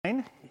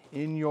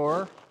in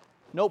your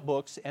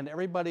notebooks, and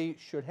everybody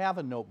should have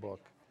a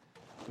notebook.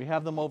 We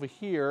have them over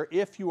here.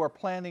 If you are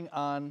planning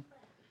on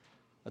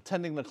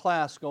attending the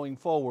class going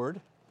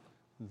forward,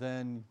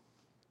 then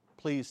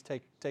please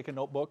take a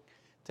notebook,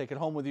 take it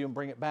home with you, and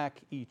bring it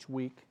back each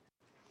week.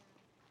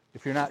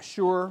 If you're not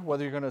sure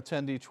whether you're going to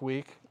attend each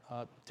week,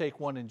 take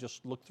one and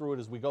just look through it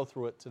as we go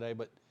through it today,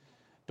 but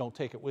don't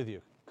take it with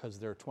you because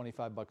they're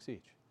 $25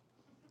 each,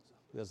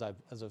 as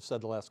I've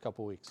said the last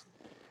couple weeks.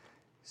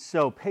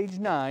 So page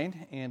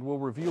 9, and we'll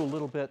review a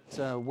little bit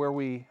where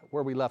we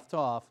left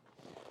off.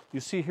 You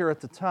see here at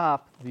the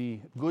top the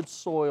Good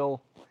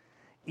Soil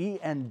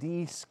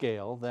E&D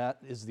scale. That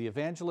is the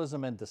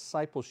Evangelism and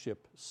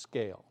Discipleship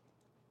scale.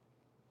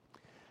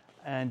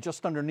 And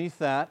just underneath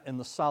that, in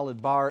the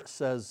solid bar, it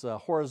says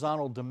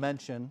horizontal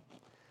dimension,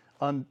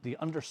 the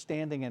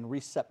understanding and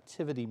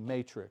receptivity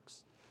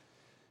matrix.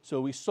 So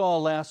we saw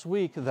last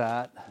week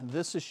that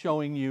this is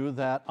showing you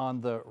that on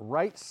the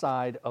right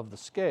side of the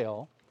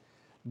scale,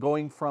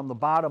 going from the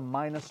bottom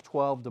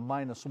 -12 to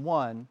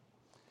 -1,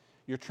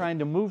 you're trying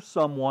to move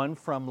someone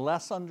from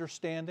less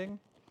understanding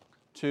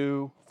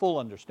to full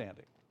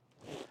understanding.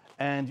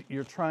 And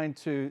you're trying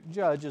to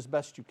judge as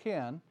best you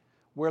can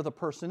where the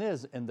person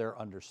is in their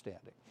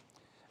understanding.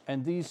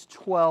 And these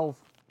 12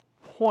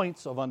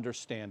 points of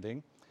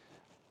understanding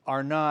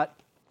are not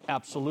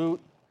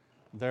absolute.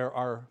 There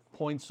are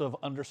points of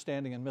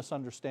understanding and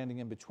misunderstanding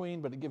in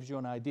between, but it gives you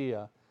an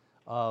idea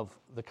of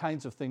the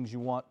kinds of things you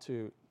want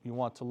to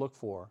look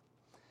for.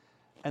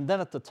 And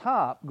then at the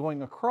top,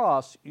 going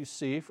across, you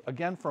see,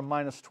 again from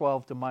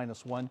 -12 to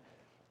 -1,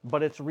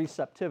 but it's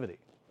receptivity.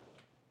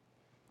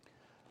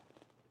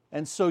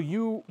 And so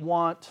you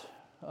want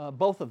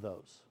both of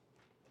those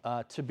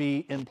to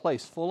be in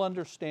place, full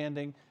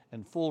understanding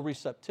and full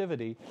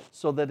receptivity,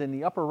 so that in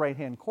the upper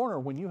right-hand corner,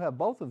 when you have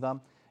both of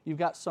them, you've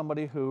got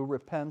somebody who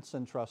repents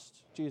and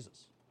trusts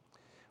Jesus,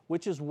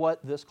 which is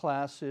what this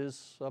class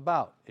is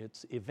about.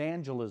 It's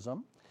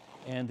evangelism,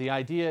 and the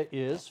idea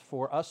is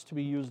for us to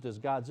be used as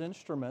God's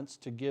instruments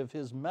to give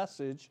His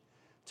message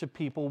to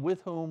people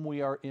with whom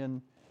we're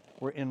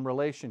in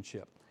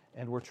relationship.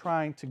 And we're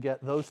trying to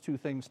get those two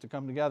things to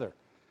come together,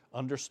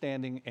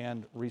 understanding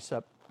and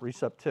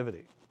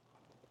receptivity.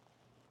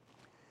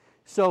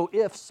 So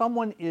if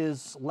someone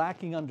is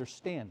lacking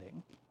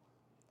understanding,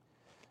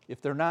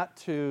 if they're not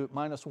to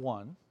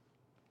 -1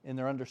 in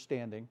their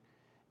understanding,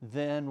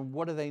 then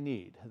what do they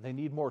need? They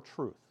need more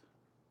truth.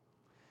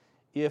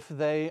 If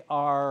they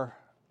are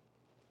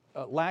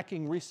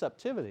lacking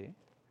receptivity,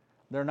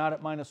 they're not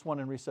at -1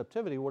 in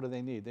receptivity, what do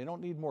they need? They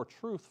don't need more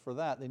truth for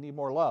that. They need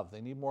more love.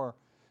 They need more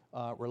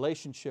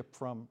relationship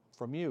from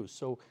you.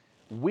 So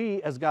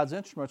we, as God's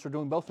instruments, are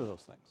doing both of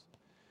those things.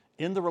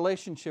 In the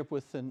relationship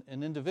with an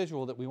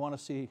individual that we want to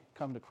see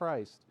come to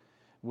Christ,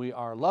 we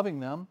are loving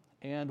them,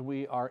 and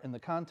we are, in the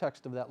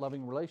context of that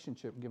loving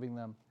relationship, giving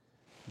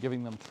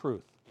them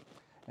truth.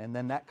 And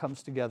then that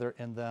comes together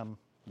in them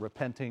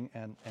repenting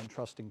and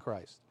trusting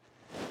Christ.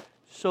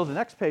 So the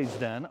next page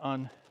then,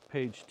 on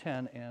page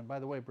 10, and by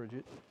the way,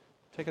 Bridget,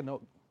 take a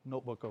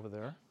notebook over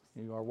there.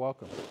 You are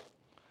welcome.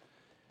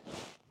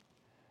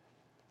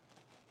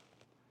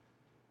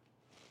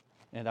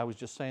 And I was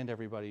just saying to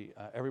everybody,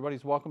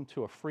 everybody's welcome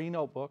to a free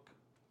notebook,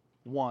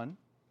 one.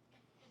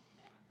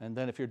 And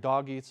then if your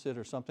dog eats it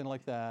or something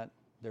like that,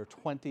 they're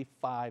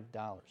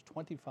 $25.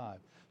 $25.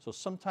 So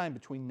sometime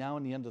between now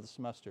and the end of the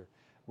semester,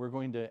 I'm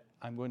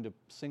going to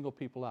single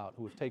people out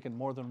who have taken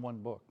more than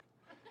one book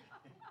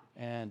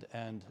and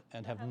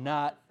have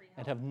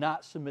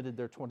not submitted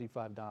their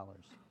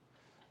 $25.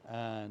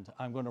 And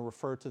I'm going to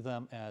refer to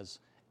them as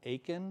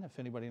Achan, if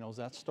anybody knows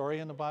that story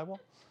in the Bible,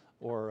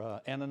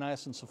 or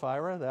Ananias and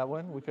Sapphira, that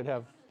one. We could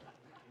have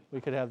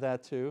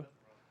that too.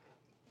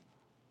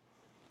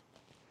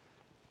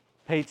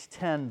 Page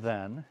 10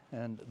 then,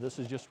 and this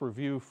is just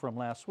review from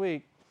last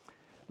week,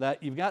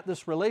 that you've got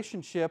this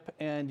relationship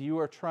and you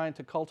are trying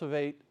to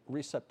cultivate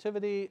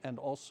receptivity and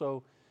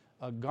also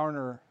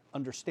garner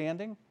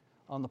understanding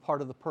on the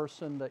part of the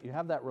person that you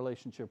have that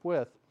relationship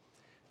with.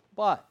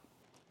 But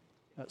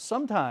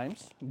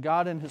sometimes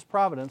God in His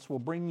providence will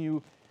bring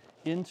you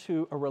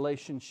into a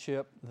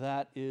relationship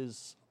that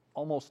is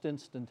almost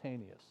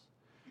instantaneous,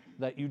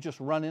 that you just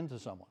run into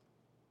someone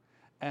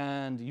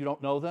and you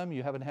don't know them,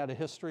 you haven't had a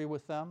history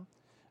with them,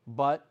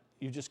 but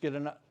you just get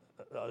a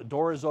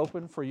door is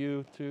open for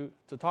you to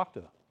talk to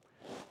them.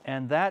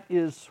 And that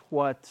is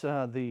what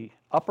the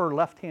upper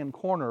left-hand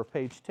corner of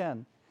page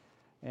 10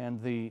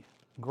 and the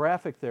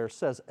graphic there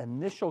says.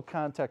 Initial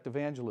contact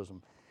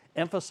evangelism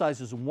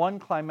emphasizes one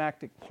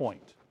climactic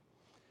point.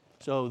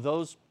 So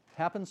those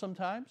happen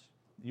sometimes.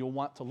 You'll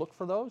want to look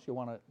for those. You'll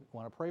want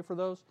to pray for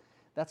those.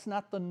 That's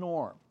not the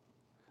norm.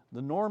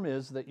 The norm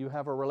is that you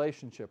have a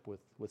relationship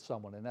with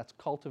someone, and that's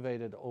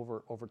cultivated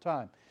over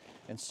time.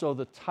 And so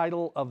the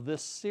title of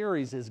this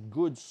series is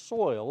Good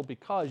Soil,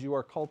 because you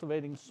are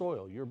cultivating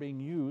soil. You're being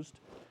used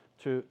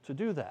to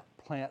do that.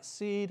 Plant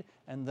seed,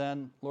 and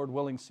then, Lord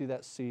willing, see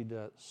that seed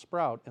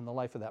sprout in the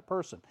life of that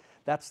person.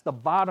 That's the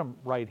bottom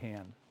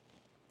right-hand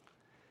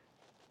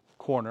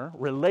corner,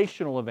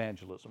 relational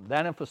evangelism.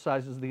 That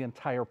emphasizes the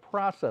entire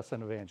process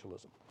in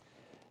evangelism.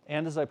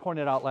 And as I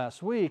pointed out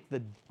last week,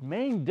 the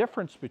main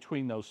difference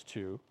between those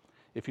two,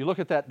 if you look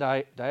at that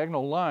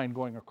diagonal line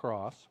going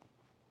across,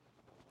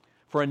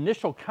 for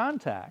initial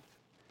contact,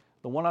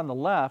 the one on the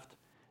left,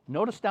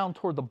 notice down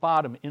toward the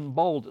bottom in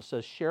bold it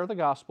says share the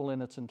gospel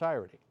in its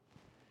entirety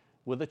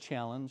with a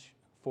challenge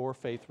for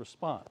faith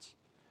response.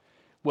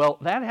 Well,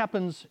 that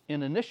happens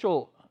in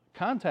initial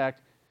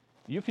contact.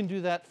 You can do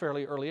that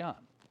fairly early on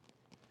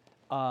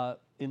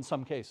in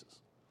some cases,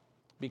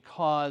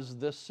 because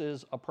this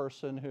is a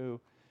person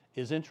who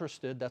is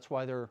interested. That's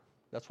why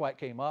it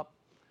came up.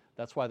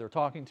 That's why they're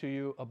talking to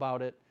you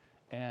about it,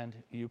 and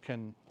you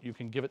can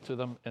give it to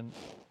them in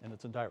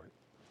its entirety.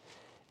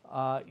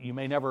 You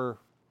may never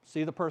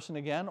see the person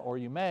again, or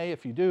you may.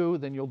 If you do,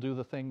 then you'll do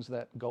the things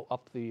that go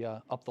up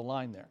the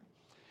line there.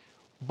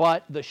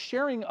 But the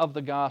sharing of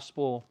the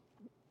gospel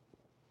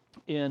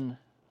in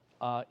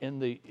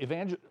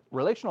the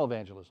relational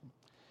evangelism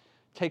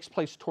takes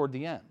place toward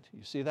the end.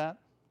 You see that?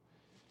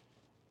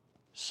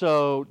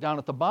 So down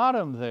at the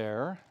bottom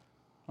there,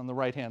 on the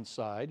right-hand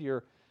side,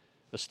 you're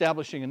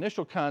establishing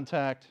initial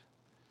contact.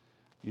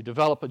 You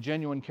develop a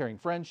genuine caring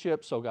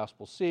friendship, sow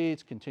gospel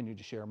seeds, continue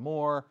to share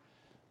more,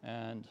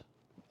 and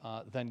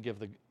then give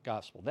the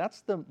gospel.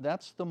 That's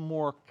the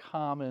more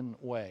common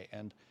way.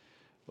 And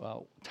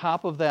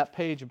top of that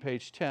page, in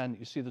page 10,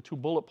 you see the two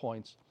bullet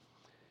points.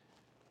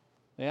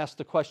 They ask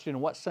the question,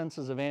 in what sense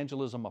is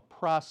evangelism a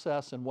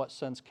process? In what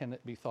sense can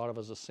it be thought of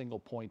as a single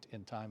point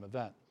in time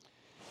event?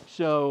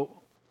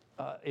 So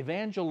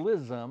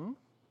evangelism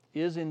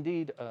is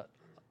indeed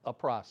a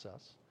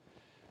process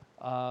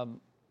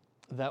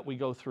that we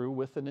go through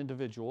with an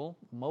individual,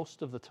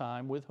 most of the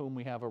time with whom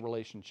we have a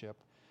relationship,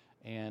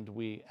 and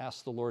we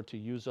ask the Lord to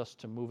use us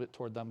to move it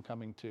toward them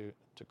coming to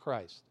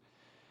Christ.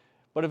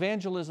 But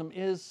evangelism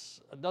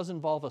does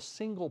involve a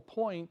single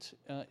point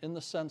in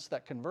the sense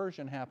that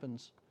conversion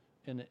happens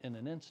in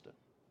an instant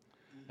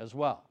as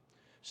well.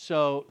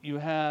 So you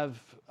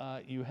have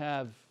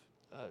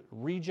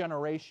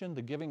regeneration,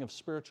 the giving of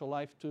spiritual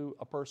life to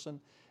a person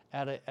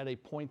at a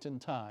point in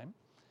time,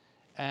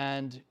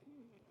 and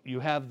you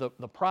have the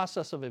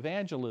process of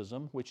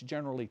evangelism, which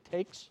generally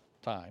takes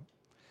time.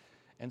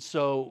 And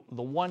so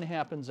the one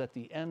happens at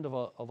the end of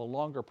a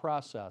longer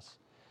process.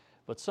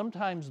 But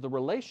sometimes the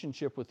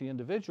relationship with the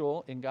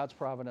individual in God's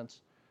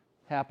providence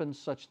happens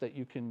such that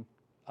you can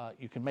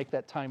make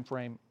that time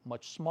frame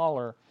much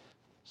smaller,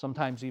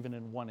 sometimes even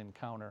in one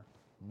encounter,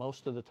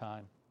 most of the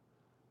time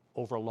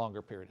over a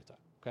longer period of time.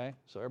 Okay?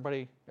 So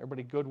everybody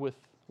good with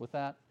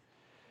that?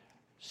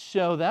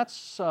 So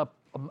that's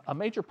a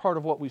major part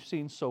of what we've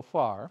seen so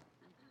far.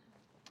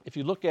 If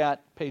you look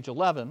at page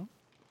 11,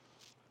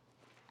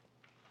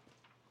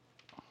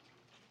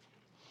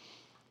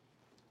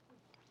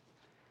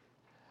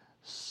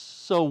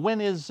 so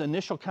when is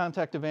initial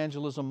contact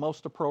evangelism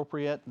most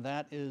appropriate?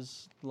 That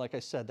is, like I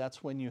said,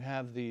 that's when you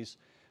have these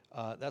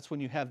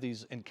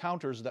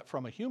encounters that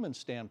from a human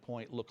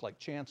standpoint look like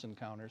chance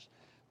encounters.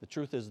 The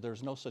truth is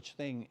there's no such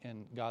thing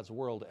in God's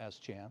world as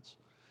chance,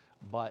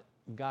 but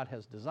God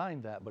has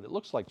designed that, but it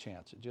looks like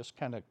chance. It just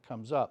kind of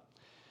comes up.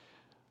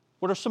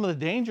 What are some of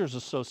the dangers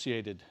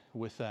associated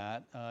with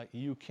that?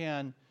 You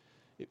can,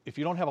 if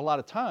you don't have a lot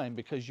of time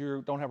because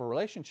you don't have a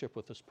relationship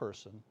with this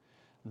person,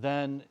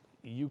 then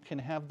you can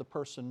have the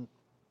person,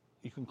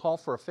 you can call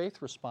for a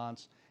faith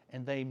response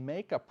and they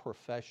make a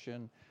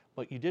profession,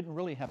 but you didn't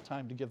really have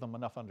time to give them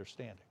enough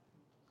understanding.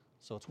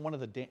 So it's one of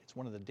the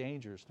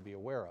dangers to be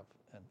aware of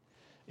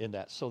in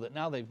that. So that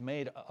now they've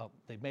made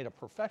a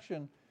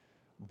profession,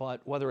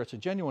 but whether it's a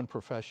genuine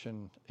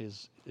profession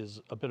is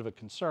a bit of a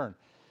concern.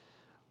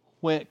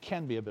 When it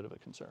can be a bit of a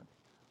concern.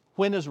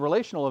 When is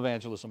relational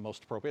evangelism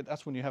most appropriate?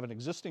 That's when you have an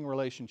existing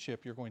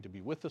relationship. You're going to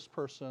be with this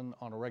person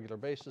on a regular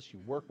basis. You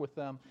work with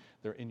them.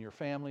 They're in your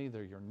family.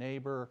 They're your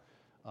neighbor,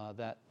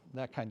 that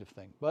kind of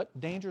thing. But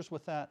dangers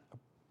with that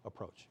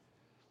approach.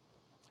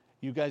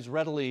 You guys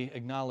readily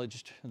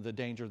acknowledged the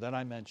danger that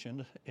I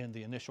mentioned in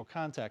the initial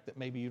contact, that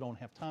maybe you don't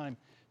have time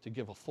to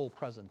give a full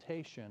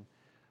presentation.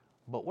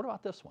 But what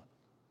about this one?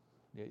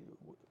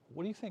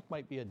 What do you think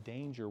might be a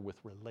danger with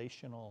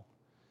relational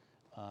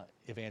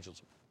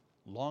evangelism?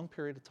 Long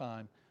period of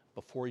time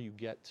before you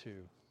get to,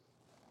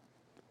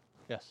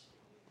 yes.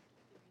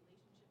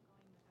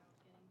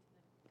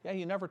 Yeah,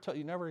 you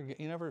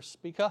never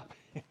speak up.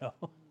 You know,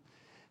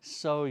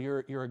 so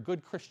you're a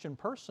good Christian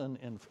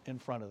person in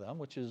front of them,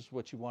 which is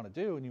what you want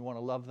to do, and you want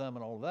to love them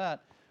and all of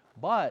that.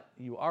 But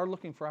you are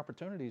looking for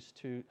opportunities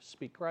to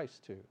speak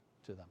Christ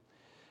to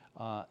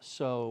them.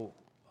 So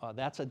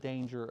that's a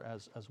danger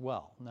as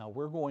well. Now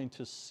we're going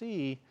to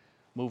see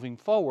moving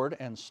forward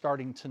and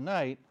starting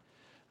tonight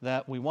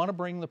that we want to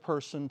bring the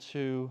person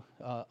to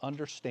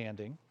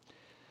understanding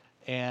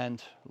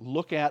and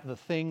look at the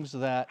things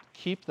that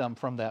keep them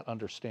from that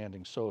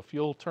understanding. So if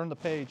you'll turn the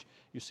page,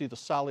 you see the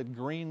solid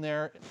green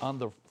there on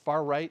the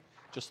far right,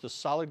 just the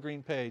solid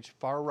green page,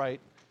 far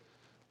right,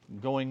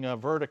 going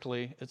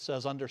vertically, it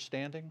says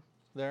understanding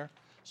there.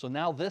 So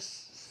now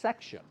this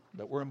section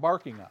that we're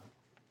embarking on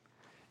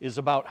is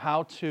about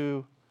how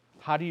do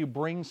you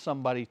bring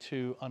somebody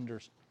to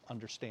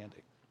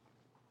understanding.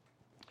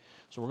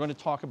 So we're going to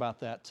talk about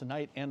that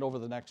tonight and over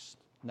the next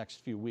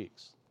few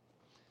weeks.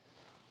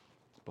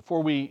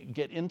 Before we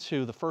get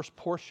into the first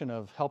portion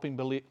of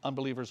helping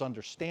unbelievers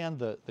understand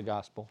the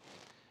gospel,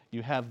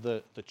 you have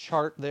the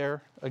chart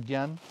there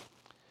again,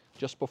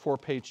 just before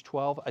page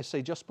 12. I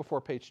say just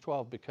before page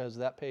 12 because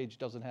that page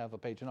doesn't have a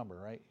page number,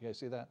 right? You guys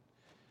see that?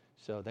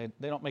 So they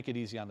don't make it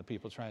easy on the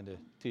people trying to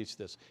teach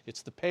this.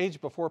 It's the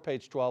page before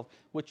page 12,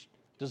 which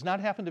does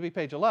not happen to be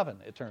page 11,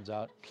 it turns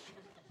out.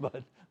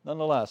 But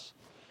nonetheless,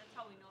 That's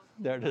how we know.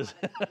 there it is.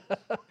 Page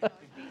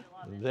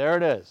 11. There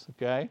it is,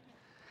 okay?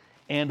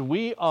 And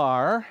we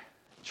are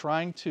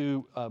trying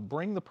to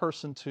bring the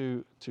person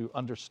to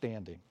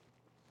understanding.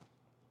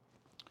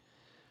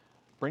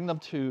 Bring them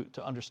to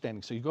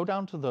understanding. So you go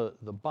down to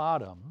the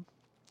bottom,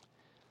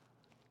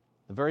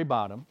 the very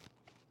bottom,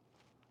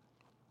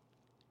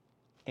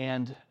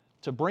 and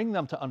to bring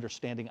them to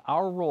understanding,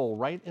 our role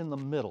right in the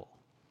middle.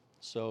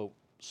 So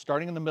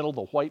starting in the middle,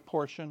 the white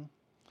portion,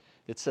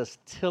 it says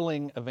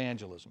tilling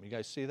evangelism. You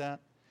guys see that?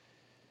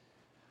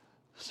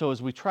 So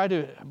as we try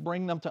to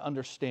bring them to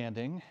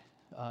understanding,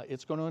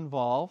 it's going to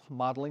involve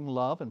modeling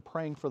love and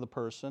praying for the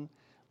person,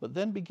 but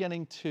then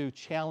beginning to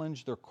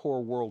challenge their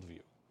core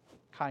worldview.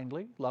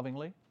 Kindly,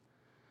 lovingly,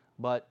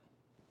 but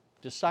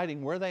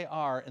deciding where they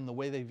are in the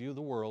way they view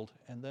the world,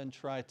 and then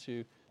try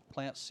to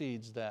plant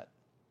seeds that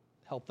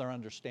help their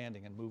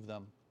understanding and move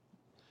them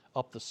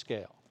up the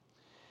scale.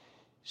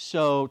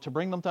 So to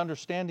bring them to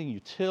understanding,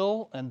 you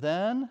till, and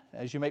then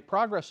as you make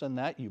progress in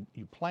that, you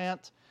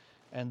plant,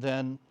 and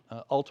then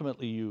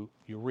ultimately you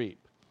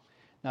reap.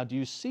 Now, do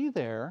you see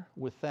there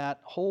with that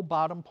whole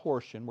bottom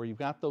portion where you've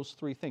got those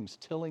three things,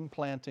 tilling,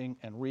 planting,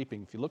 and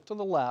reaping? If you look to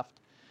the left,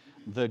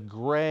 the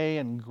gray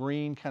and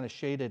green kind of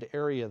shaded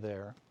area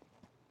there,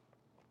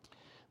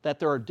 that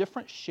there are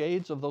different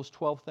shades of those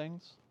 12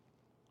 things.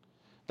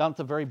 Down at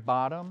the very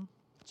bottom,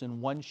 it's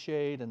in one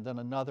shade and then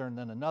another and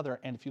then another.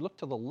 And if you look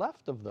to the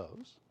left of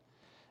those,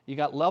 you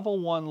got level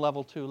 1,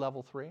 level 2,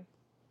 level 3.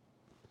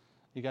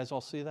 You guys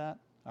all see that?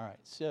 All right,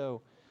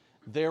 so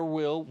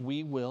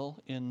we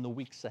will, in the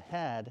weeks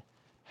ahead,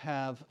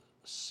 have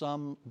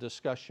some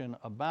discussion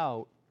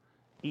about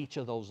each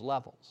of those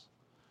levels.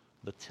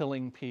 The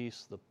tilling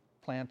piece, the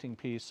planting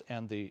piece,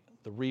 and the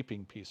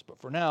reaping piece. But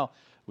for now,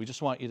 we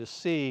just want you to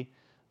see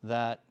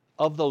that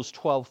of those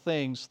 12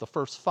 things, the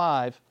first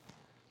 5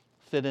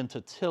 fit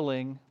into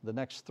tilling, the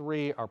next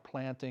 3 are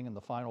planting, and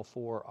the final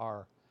 4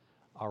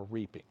 are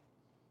reaping.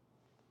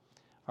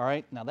 All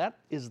right, now that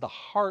is the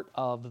heart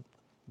of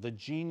the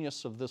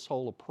genius of this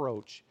whole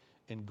approach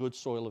in good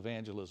soil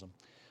evangelism.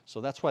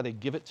 So that's why they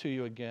give it to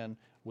you again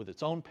with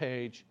its own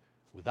page,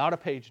 without a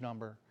page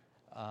number.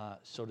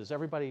 So does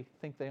everybody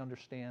think they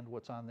understand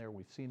what's on there?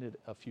 We've seen it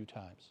a few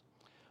times.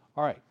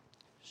 All right,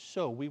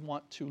 so we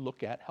want to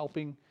look at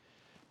helping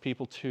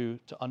people to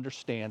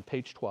understand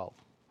page 12.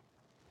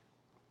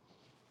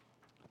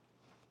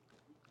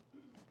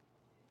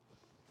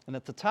 And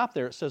at the top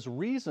there it says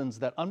reasons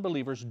that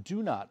unbelievers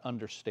do not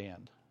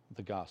understand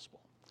the gospel.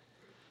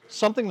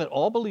 Something that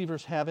all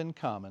believers have in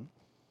common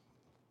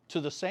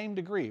to the same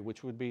degree,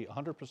 which would be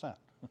 100%,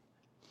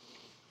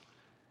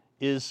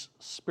 is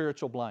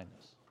spiritual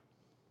blindness.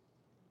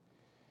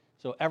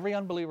 So every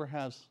unbeliever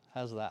has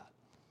that.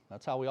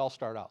 That's how we all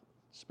start out,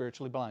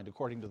 spiritually blind,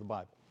 according to the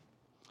Bible.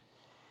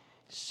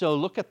 So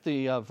look at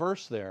the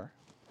verse there.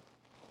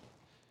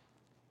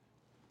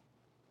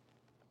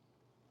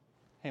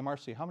 Hey,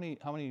 Marcy, how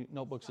many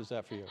notebooks is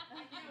that for you?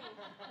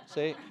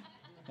 Say,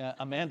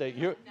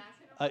 Amanda,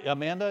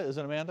 Amanda, is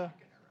it Amanda?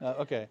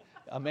 Okay.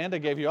 Amanda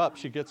gave you up.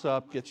 She gets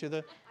up, gets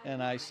you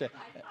and I say,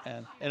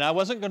 and I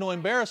wasn't going to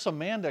embarrass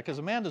Amanda because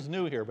Amanda's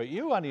new here, but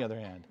you, on the other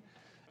hand,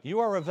 you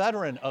are a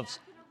veteran of.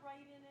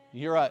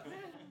 You,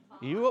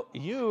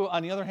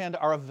 on the other hand,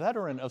 are a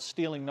veteran of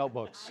stealing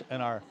notebooks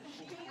and are.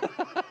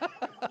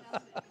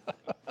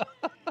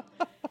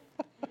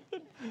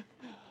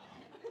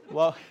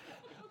 Well,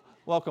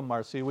 welcome,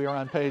 Marcy. We're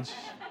on page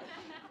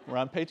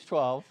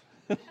 12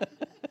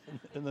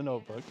 in the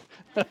notebook.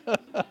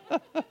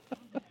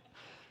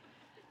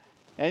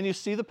 And you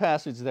see the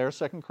passage there,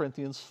 2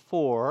 Corinthians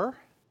 4.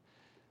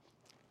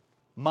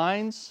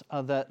 Minds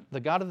that the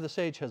God of this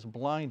age has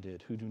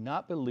blinded, who do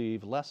not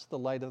believe, lest the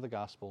light of the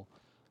gospel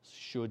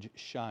should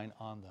shine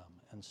on them.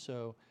 And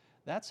so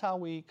that's how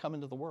we come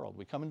into the world.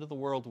 We come into the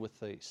world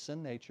with a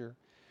sin nature,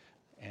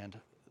 and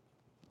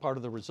part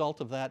of the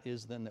result of that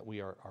is then that we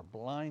are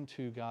blind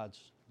to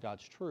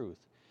God's truth.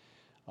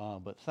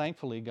 But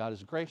thankfully, God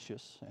is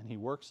gracious, and He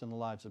works in the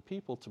lives of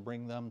people to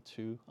bring them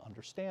to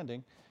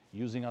understanding,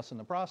 using us in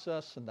the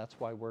process, and that's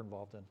why we're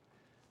involved in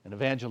an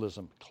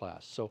evangelism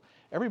class. So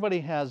everybody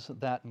has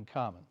that in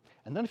common.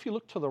 And then if you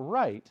look to the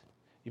right,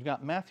 you've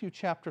got Matthew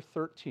chapter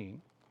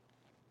 13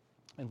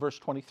 and verse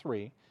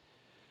 23.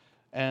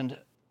 And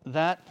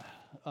that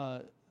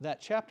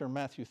chapter,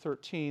 Matthew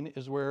 13,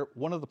 is where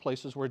one of the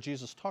places where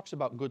Jesus talks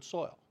about good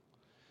soil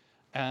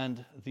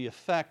and the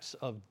effects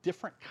of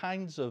different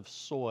kinds of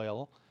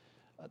soil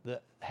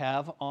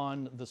have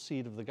on the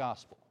seed of the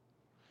gospel.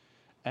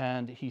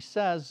 And he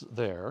says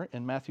there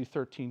in Matthew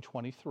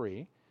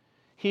 13:23,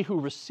 he who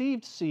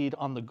received seed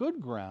on the good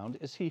ground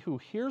is he who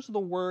hears the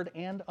word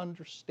and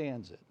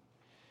understands it.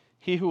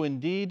 He who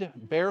indeed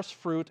bears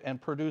fruit and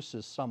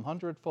produces some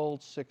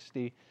 100-fold,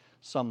 60,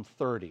 some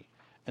 30.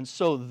 And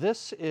so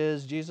this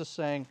is, Jesus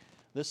saying,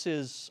 this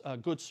is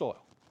good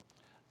soil.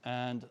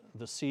 And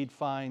the seed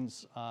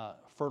finds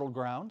fertile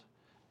ground,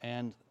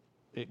 and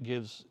it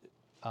gives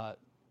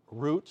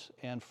root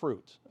and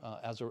fruit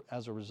as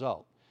a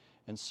result.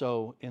 And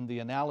so in the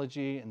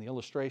analogy and the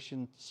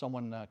illustration,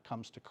 someone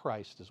comes to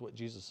Christ is what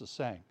Jesus is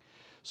saying.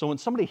 So when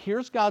somebody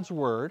hears God's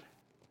word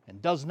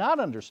and does not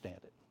understand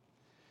it,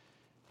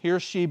 he or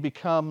she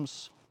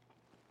becomes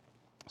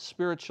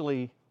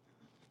spiritually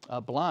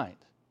blind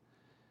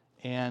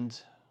and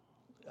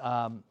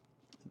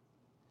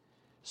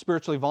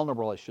spiritually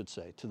vulnerable, I should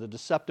say, to the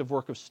deceptive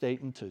work of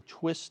Satan to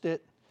twist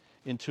it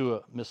into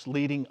a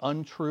misleading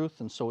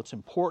untruth. And so it's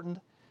important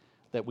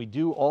that we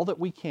do all that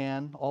we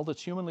can, all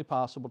that's humanly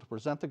possible, to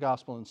present the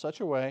gospel in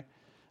such a way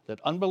that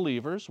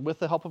unbelievers, with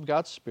the help of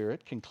God's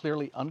Spirit, can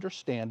clearly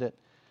understand it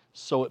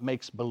so it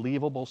makes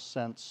believable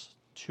sense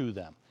to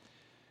them.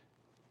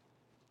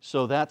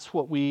 So that's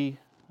what we,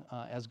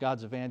 as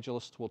God's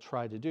evangelists, will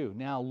try to do.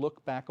 Now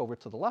look back over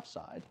to the left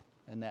side,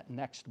 and that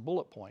next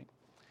bullet point.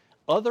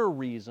 Other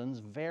reasons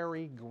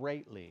vary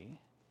greatly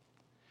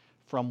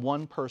from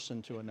one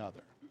person to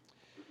another.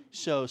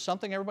 So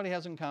something everybody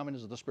has in common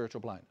is the spiritual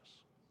blindness.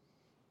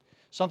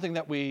 Something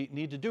that we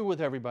need to do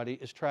with everybody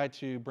is try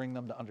to bring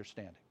them to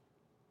understanding.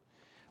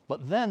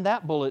 But then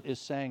that bullet is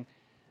saying,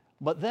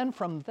 but then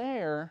from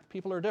there,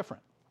 people are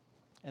different,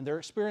 and their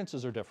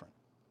experiences are different.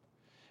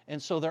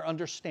 And so their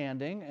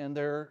understanding and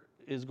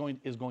is going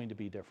to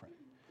be different.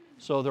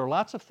 So there are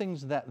lots of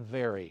things that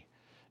vary.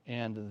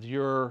 And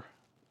your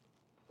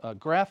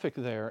graphic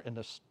there in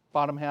the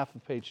bottom half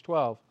of page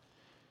 12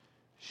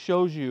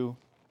 shows you,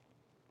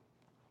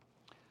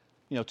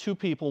 two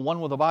people, one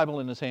with a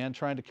Bible in his hand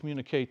trying to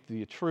communicate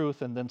the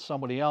truth, and then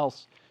somebody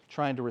else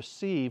trying to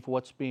receive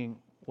what's being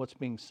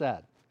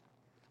said.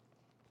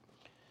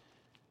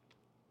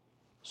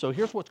 So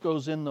here's what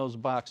goes in those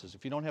boxes.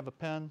 If you don't have a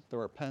pen, there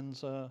are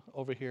pens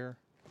over here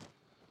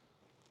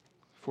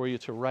for you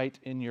to write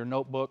in your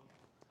notebook,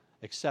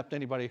 except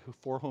anybody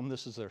for whom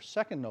this is their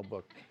second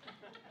notebook.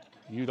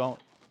 You don't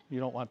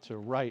want to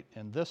write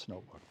in this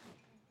notebook.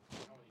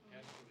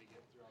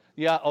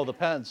 Yeah, the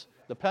pens.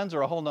 The pens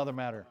are a whole nother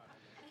matter.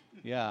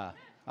 Yeah,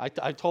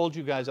 I told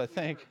you guys, I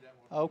think.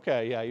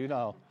 Okay,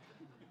 yeah,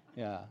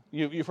 Yeah,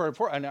 you've heard it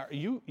before. And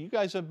you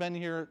guys have been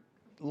here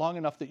long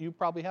enough that you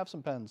probably have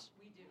some pens.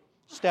 We do.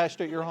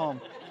 Stashed at your home.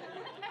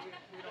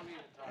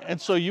 And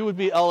so you would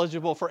be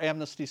eligible for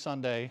Amnesty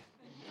Sunday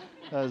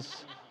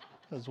as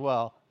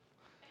well.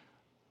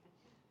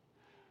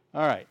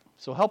 All right,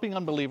 so helping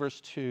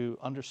unbelievers to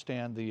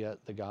understand the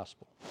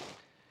gospel.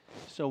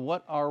 So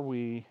what are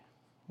we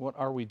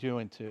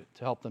doing to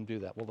help them do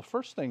that? Well, the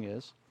first thing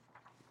is,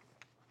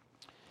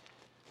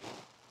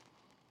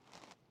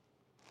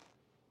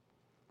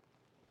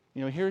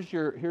 here's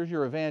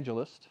your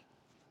evangelist,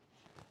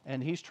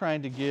 and he's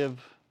trying to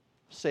give,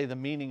 say, the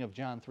meaning of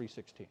John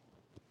 3:16.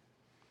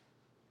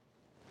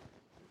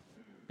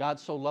 God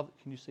so loved,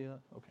 can you see that?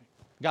 Okay.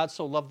 God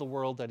so loved the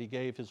world that he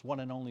gave his one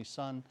and only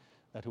Son,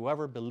 that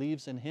whoever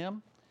believes in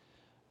him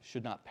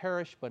should not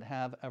perish but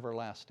have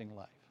everlasting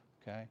life.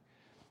 Okay?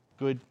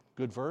 Good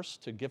verse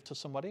to give to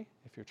somebody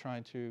if you're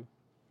trying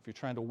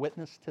to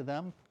witness to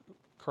them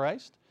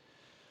Christ.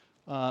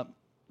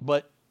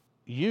 But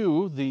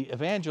you, the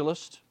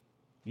evangelist,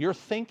 you're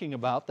thinking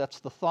about, that's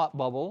the thought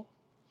bubble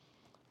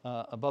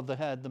above the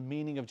head, the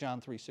meaning of John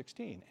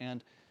 3:16.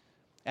 And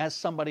as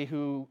somebody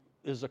who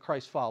is a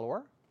Christ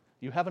follower,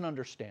 you have an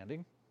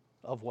understanding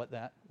of what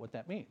that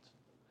means.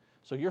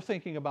 So you're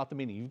thinking about the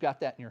meaning. You've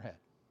got that in your head.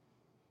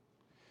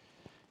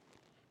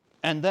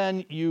 And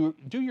then you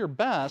do your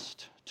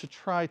best to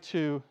try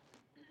to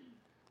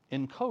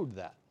encode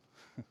that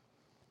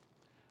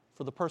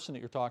for the person that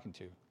you're talking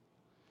to.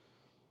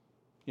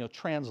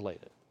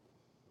 Translate it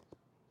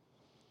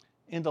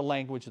into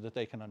language that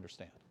they can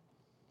understand.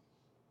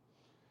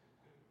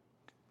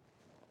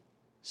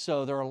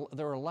 So there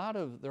are a lot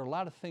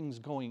of things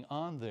going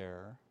on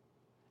there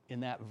in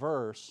that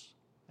verse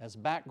as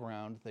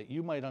background that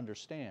you might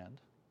understand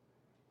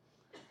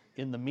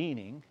in the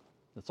meaning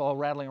that's all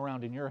rattling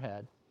around in your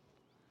head.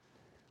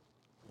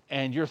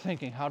 And you're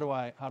thinking, how do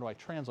I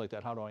translate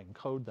that? How do I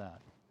encode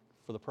that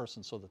for the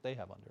person so that they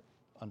have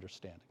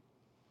understanding?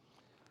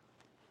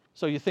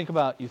 So you think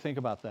about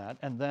that,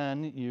 and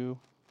then you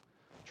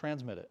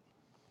transmit it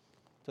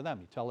to them.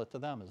 You tell it to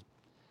them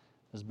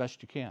as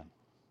best you can.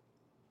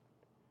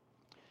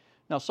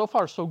 Now, so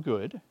far, so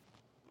good.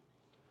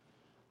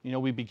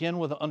 We begin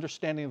with an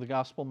understanding of the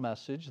gospel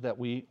message that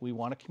we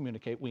want to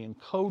communicate. We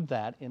encode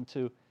that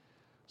into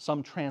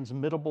some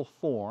transmittable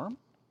form.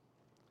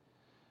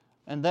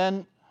 And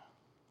then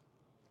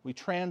we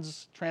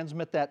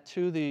transmit that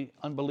to the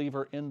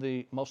unbeliever in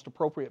the most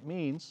appropriate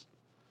means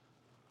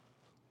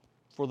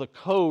for the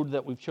code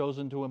that we've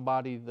chosen to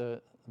embody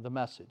the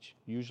message,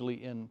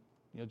 usually in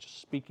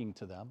just speaking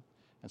to them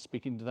and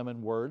speaking to them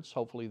in words,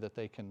 hopefully that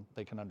they can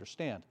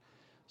understand.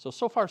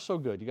 So far so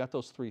good. You got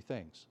those three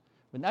things.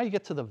 But now you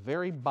get to the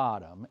very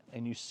bottom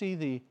and you see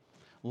the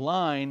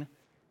line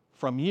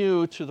from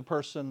you to the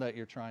person that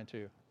you're trying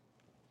to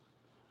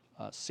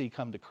see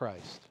come to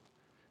Christ.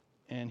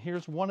 And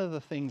here's one of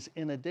the things,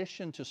 in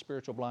addition to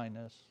spiritual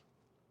blindness,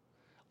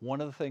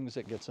 one of the things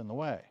that gets in the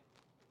way.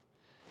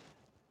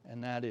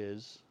 And that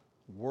is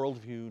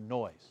worldview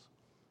noise.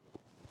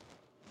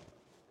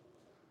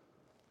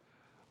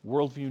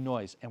 Worldview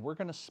noise. And we're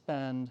going to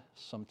spend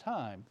some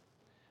time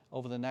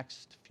over the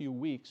next few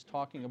weeks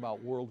talking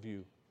about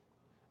worldview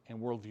and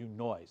worldview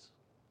noise.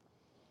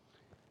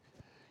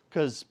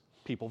 Because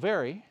people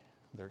vary,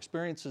 their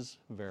experiences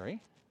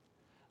vary,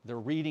 their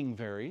reading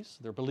varies,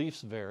 their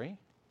beliefs vary,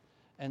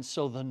 and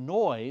so the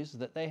noise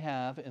that they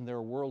have in their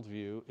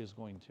worldview is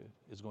going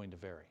to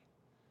vary.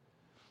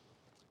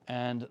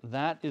 And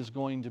that is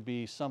going to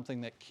be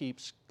something that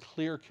keeps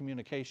clear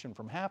communication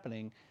from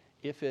happening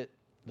if the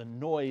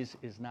noise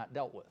is not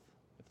dealt with,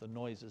 if the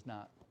noise is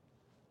not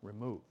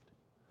removed.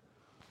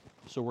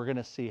 So we're going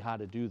to see how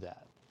to do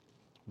that.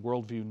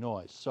 Worldview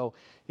noise. So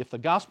if the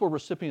gospel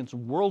recipient's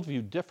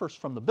worldview differs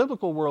from the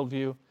biblical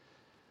worldview,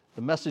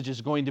 the message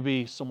is going to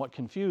be somewhat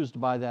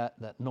confused by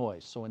that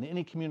noise. So in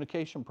any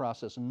communication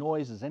process,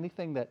 noise is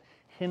anything that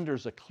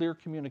hinders a clear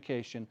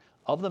communication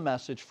of the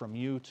message from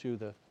you to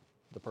the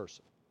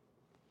person.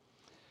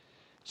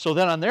 So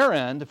then on their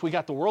end, if we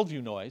got the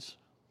worldview noise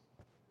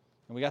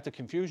and we got the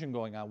confusion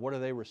going on, what are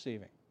they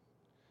receiving?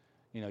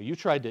 You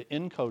tried to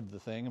encode the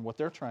thing, and what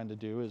they're trying to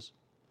do is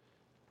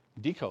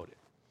decode it.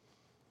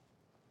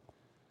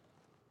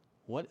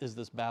 What is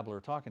this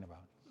babbler talking about?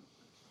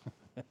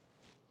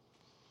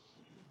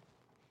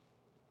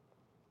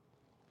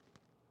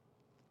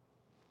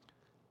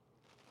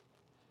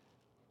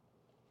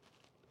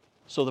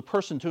 So the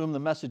person to whom the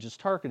message is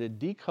targeted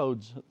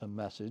decodes the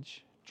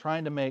message,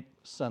 trying to make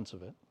sense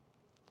of it.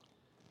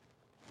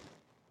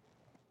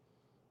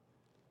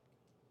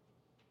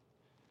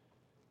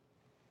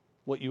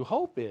 What you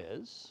hope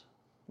is,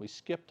 we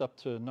skipped up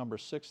to number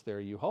 6 there,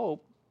 you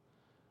hope,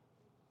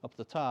 up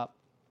the top,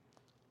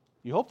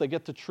 you hope they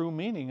get the true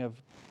meaning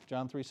of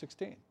John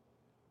 3:16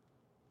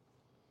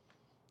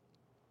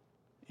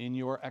 in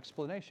your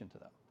explanation to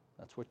them.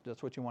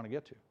 That's what you want to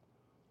get to.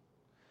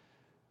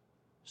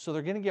 So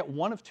they're going to get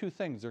one of two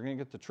things. They're going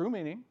to get the true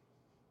meaning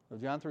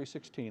of John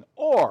 3:16,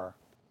 or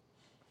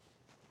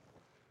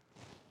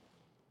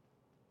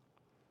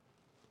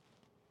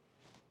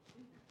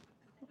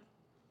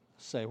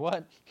say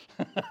what?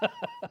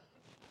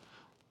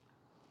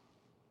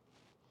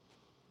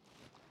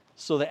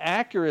 So the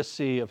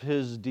accuracy of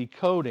his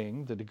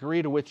decoding, the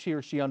degree to which he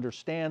or she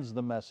understands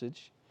the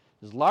message,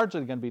 is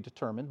largely going to be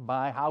determined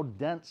by how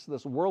dense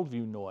this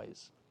worldview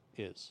noise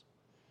is.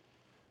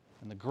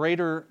 And the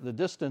greater the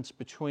distance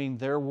between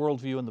their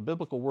worldview and the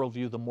biblical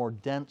worldview, the more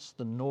dense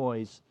the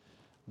noise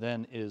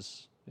then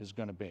is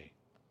going to be.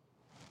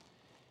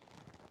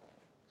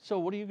 So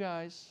what do you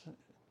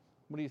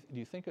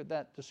think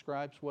that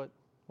describes what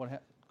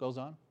goes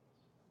on?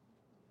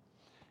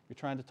 You're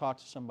trying to talk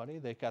to somebody,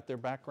 they've got their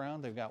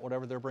background, they've got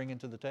whatever they're bringing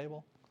to the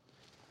table.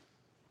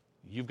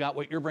 You've got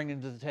what you're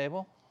bringing to the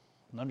table,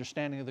 an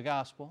understanding of the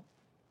gospel.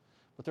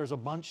 But there's a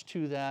bunch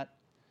to that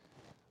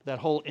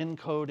whole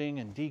encoding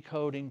and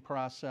decoding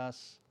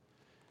process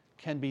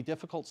can be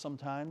difficult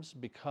sometimes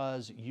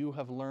because you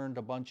have learned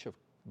a bunch of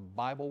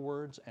Bible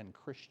words and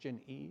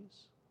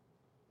Christianese.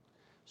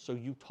 So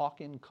you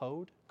talk in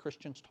code,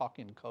 Christians talk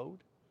in code.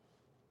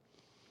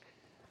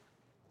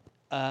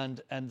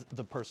 And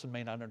the person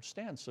may not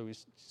understand, so we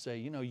say,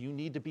 you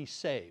need to be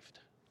saved.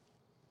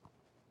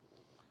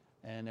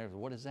 And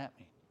what does that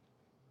mean?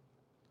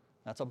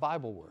 That's a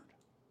Bible word.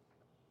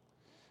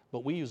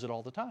 But we use it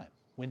all the time.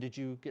 When did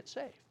you get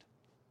saved?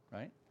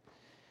 Right?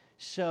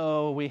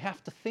 So we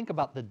have to think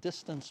about the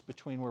distance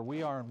between where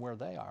we are and where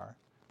they are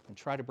and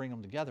try to bring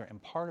them together.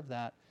 And part of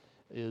that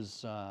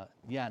is,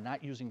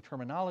 not using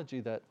terminology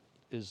that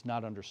is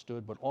not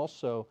understood, but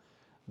also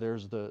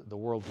there's the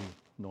worldview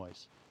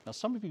noise. Now,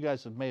 some of you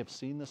guys may have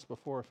seen this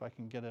before, if I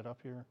can get it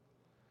up here.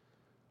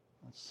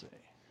 Let's see.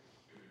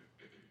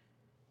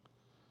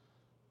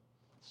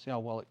 See how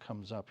well it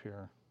comes up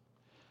here.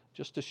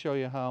 Just to show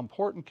you how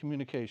important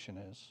communication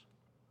is.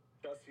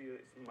 Das hier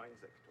ist mein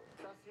Sektor.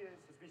 Das hier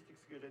ist das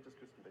wichtigste Gerät des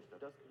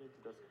Küstenwächters. Das Gerät,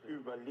 das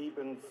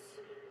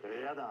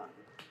Überlebensradar.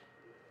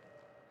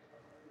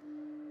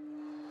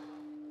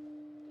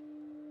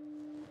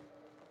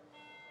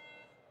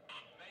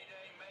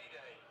 Mayday,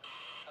 mayday.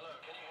 Hello,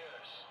 can you hear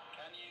us?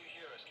 Can you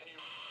hear us? Can you...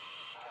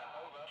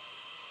 Over.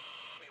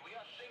 We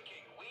are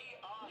sinking. We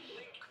are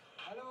sinking.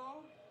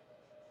 Hello?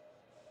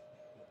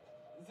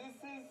 This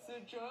is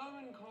the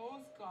German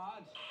Coast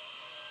Guard.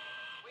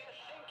 We are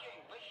sinking.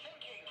 We're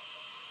sinking.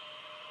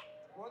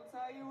 What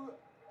are you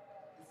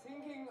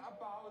thinking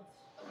about?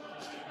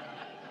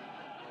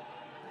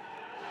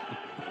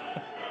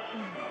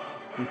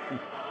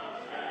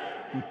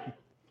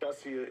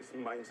 Das hier ist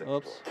mein Sektor.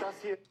 Oops. Das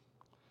hier.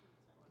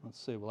 Let's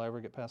see, will I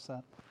ever get past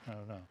that? I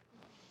don't know.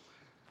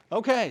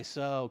 Okay,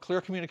 so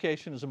clear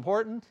communication is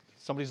important.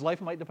 Somebody's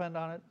life might depend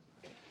on it.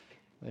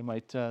 They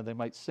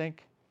might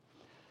sink.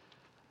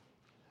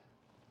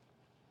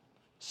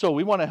 So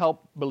we want to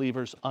help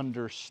believers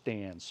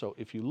understand. So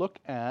if you look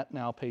at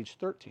now page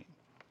 13.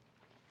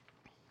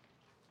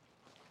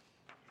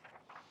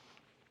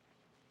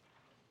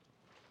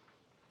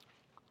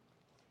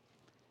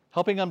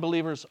 Helping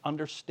unbelievers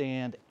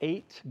understand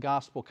 8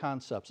 gospel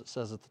concepts, it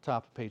says at the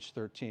top of page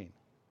 13.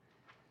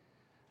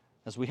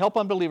 As we help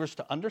unbelievers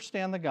to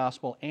understand the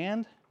gospel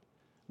and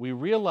we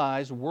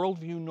realize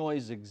worldview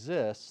noise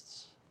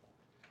exists,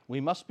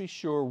 we must be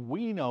sure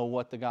we know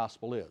what the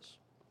gospel is.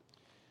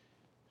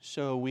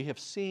 So we have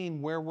seen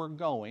where we're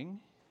going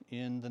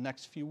in the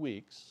next few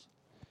weeks.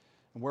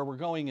 And where we're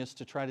going is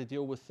to try to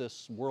deal with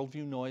this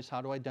worldview noise,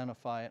 how to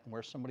identify it, and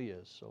where somebody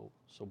is. So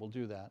we'll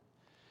do that.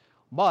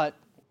 But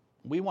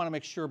we want to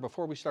make sure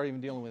before we start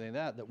even dealing with any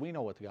of that we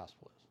know what the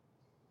gospel is.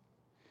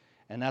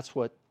 And that's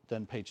what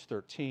then page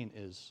 13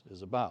 is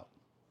about.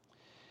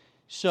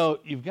 So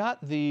you've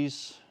got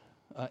these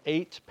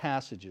 8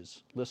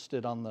 passages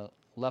listed on the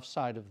left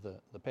side of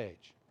the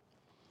page.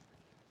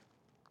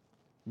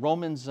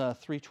 Romans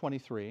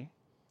 3:23,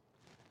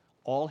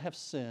 all have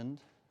sinned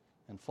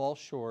and fall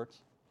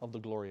short of the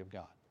glory of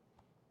God.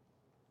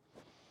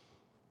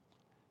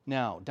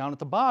 Now, down at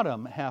the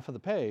bottom half of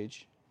the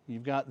page,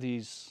 you've got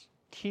these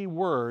key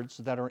words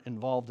that are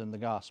involved in the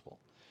gospel.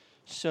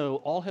 So,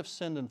 all have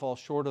sinned and fall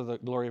short of the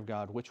glory of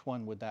God. Which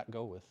one would that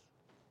go with?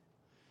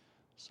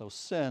 So,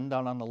 sin,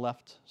 down on the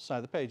left side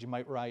of the page, you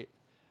might write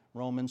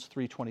Romans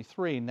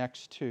 3:23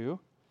 next to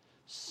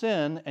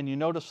sin, and you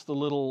notice the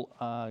little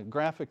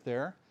graphic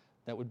there.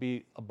 That would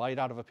be a bite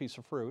out of a piece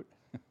of fruit.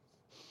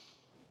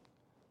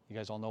 You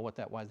guys all know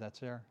why that's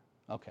there?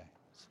 Okay.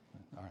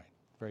 All right.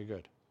 Very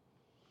good.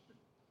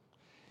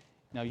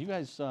 Now, you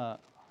guys,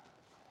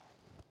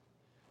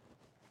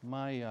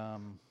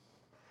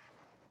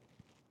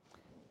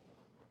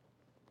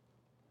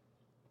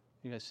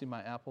 you guys see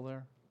my apple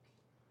there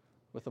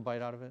with a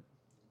bite out of it?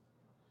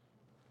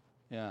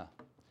 Yeah.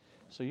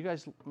 So you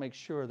guys make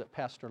sure that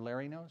Pastor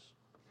Larry knows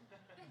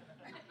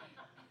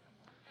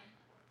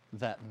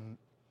that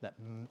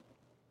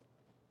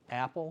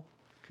Apple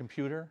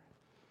computer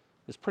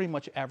is pretty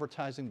much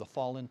advertising the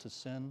fall into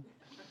sin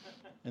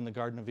in the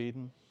Garden of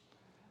Eden.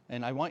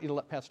 And I want you to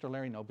let Pastor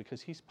Larry know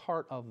because he's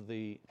part of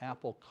the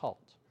Apple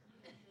cult.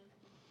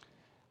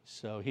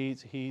 So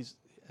he's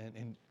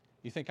and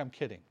you think I'm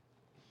kidding.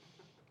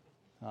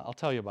 I'll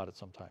tell you about it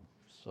sometime.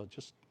 So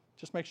just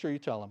make sure you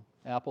tell him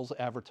Apple's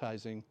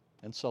advertising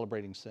and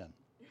celebrating sin.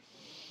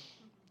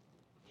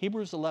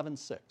 Hebrews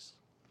 11:6.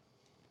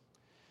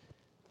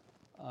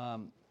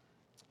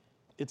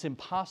 It's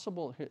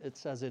impossible, it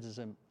says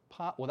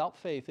without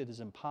faith it is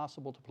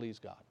impossible to please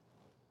God.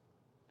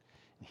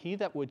 He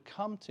that would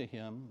come to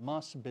him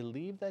must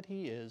believe that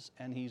he is,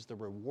 and he's the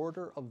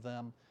rewarder of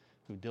them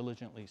who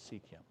diligently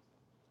seek him.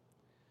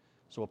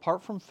 So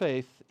apart from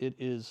faith, it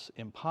is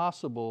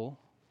impossible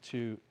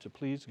to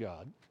please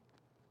God.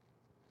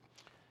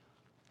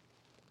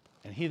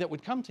 And he that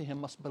would come to him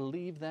must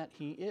believe that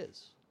he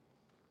is.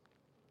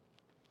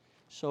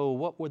 So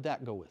what would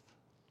that go with?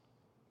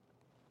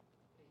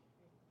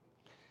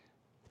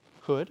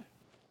 Could.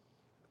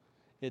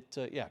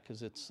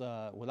 Because it's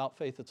without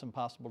faith it's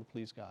impossible to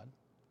please God.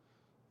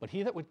 But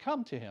he that would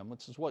come to him,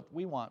 which is what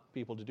we want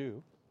people to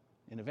do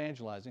in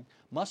evangelizing,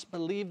 must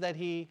believe that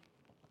he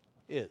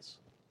is.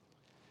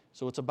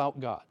 So it's about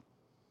God.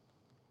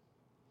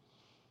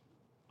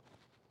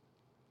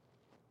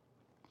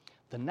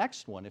 The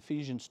next one,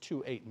 Ephesians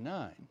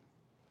 2:8-9,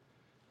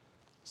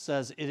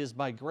 says, "It is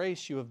by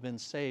grace you have been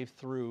saved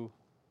through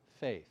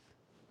faith.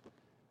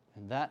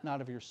 And that not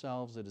of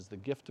yourselves, it is the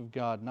gift of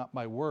God, not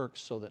by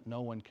works, so that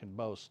no one can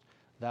boast."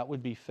 That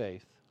would be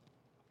faith.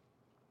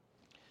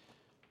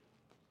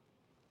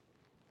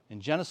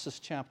 In Genesis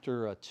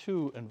chapter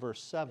 2 and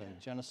verse 7,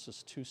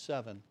 Genesis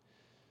 2:7,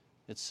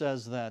 it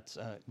says that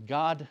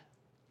God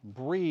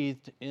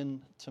breathed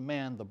into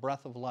man the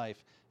breath of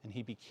life, and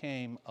he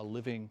became a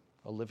living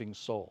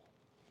soul.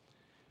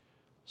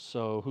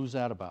 So who's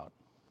that about?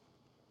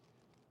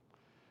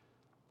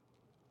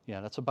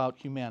 Yeah, that's about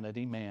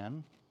humanity,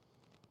 man.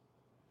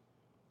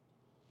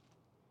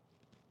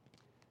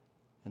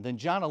 And then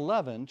John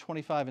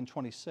 11:25 and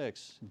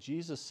 26,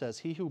 Jesus says,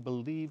 "He who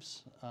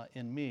believes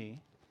in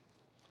me,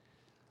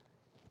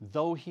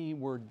 though he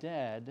were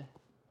dead,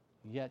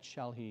 yet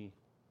shall he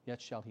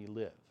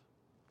live."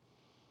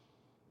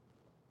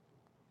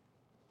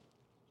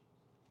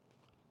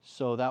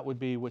 So that would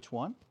be which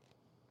one?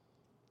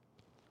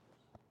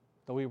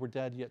 Though he were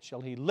dead, yet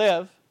shall he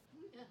live.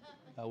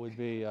 That would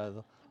be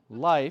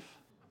life.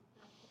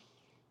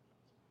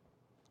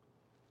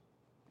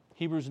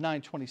 Hebrews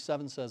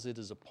 9:27 says, "It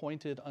is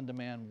appointed unto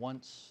man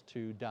once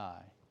to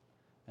die,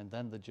 and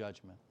then the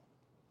judgment."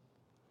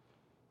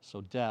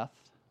 So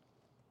death,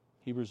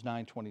 Hebrews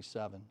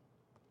 9:27.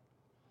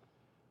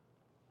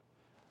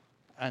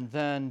 And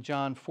then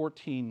John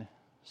 14,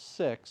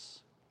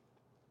 6,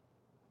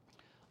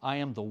 I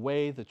am the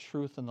way, the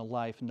truth, and the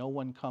life. No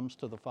one comes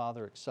to the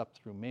Father except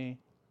through me.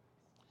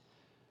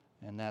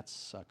 And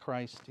that's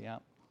Christ, yeah.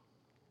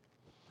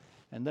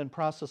 And then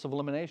process of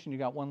elimination, you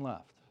got one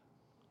left,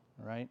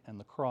 right? And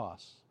the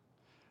cross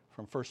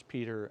from 1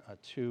 Peter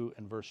 2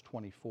 and verse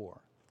 24.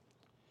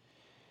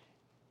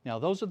 Now,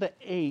 those are the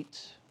 8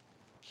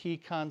 key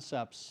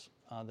concepts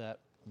that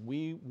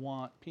we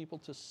want people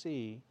to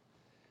see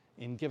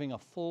in giving a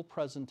full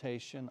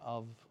presentation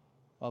of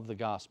the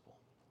gospel.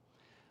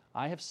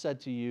 I have said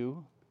to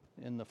you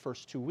in the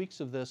first 2 weeks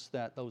of this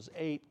that those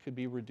 8 could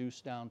be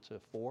reduced down to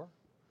 4,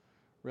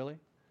 really.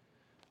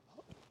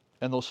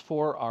 And those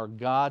 4 are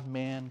God,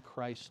 man,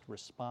 Christ,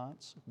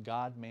 response.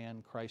 God,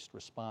 man, Christ,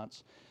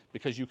 response.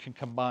 Because you can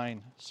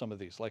combine some of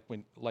these, like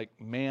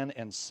man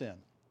and sin.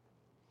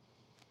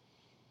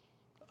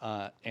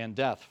 And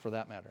death, for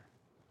that matter.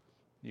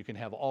 You can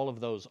have all of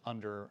those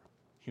under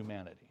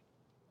humanity,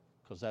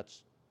 because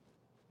that's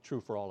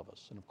true for all of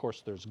us. And of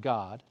course, there's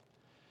God,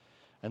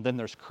 and then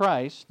there's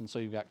Christ, and so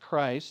you've got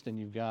Christ, and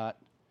you've got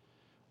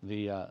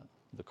the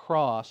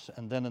cross,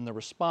 and then in the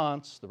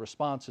response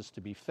is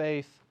to be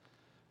faith,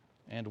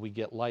 and we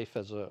get life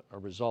as a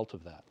result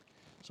of that.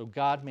 So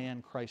God,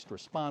 man, Christ,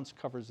 response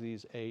covers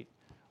these 8,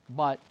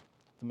 but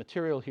the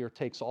material here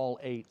takes all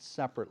 8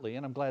 separately,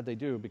 and I'm glad they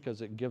do,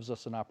 because it gives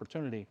us an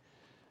opportunity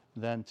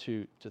then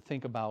to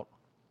think about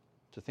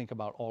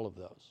all of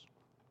those.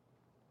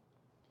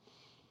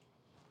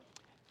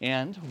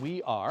 And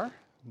we are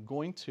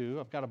going to,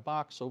 I've got a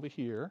box over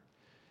here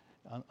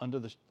under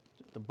the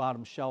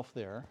bottom shelf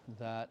there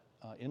that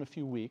in a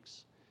few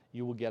weeks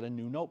you will get a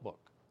new notebook.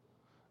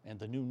 And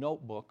the new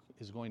notebook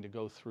is going to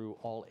go through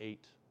all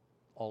eight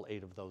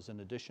of those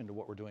in addition to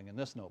what we're doing in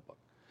this notebook.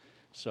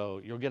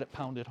 So you'll get it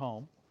pounded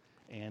home,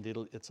 and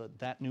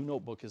that new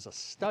notebook is a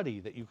study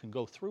that you can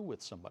go through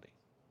with somebody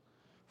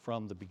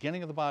from the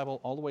beginning of the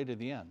Bible all the way to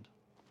the end,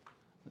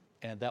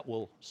 and that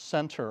will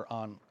center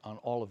on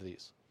all of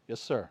these. Yes,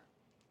 sir.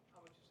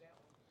 How much is that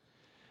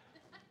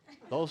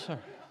one? Those are,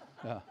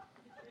 yeah.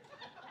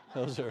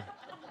 Those are,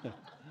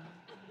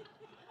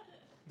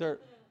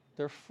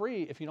 they're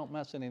free if you don't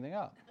mess anything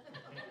up.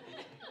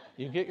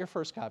 You get your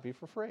first copy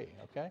for free,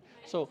 okay?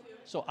 So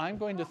I'm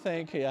going to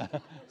think, yeah,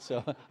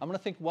 so I'm going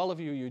to think well of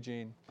you,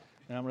 Eugene,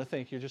 and I'm going to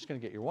think you're just going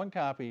to get your one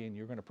copy and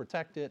you're going to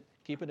protect it,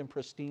 keep it in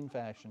pristine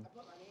fashion. I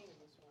put my name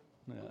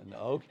in this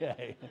one.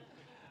 Okay.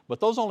 But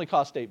those only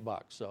cost $8,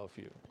 so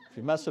if you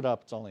mess it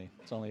up, it's only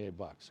 $8,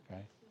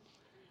 okay?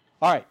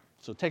 All right,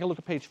 so take a look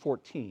at page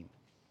 14.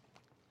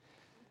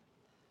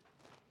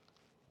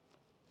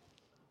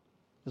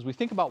 As we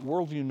think about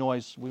worldview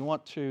noise, we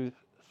want to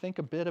think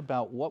a bit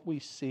about what we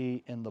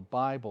see in the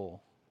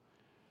Bible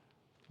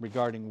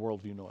regarding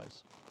worldview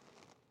noise.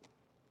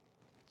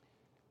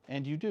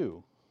 And you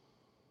do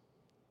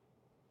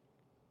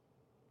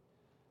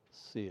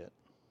see it.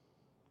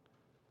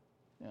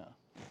 Yeah.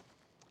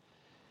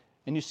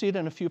 And you see it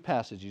in a few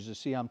passages. You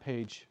see on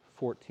page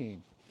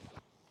 14.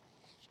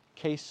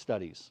 Case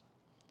studies.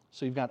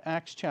 So you've got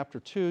Acts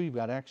chapter 2, you've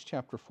got Acts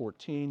chapter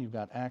 14, you've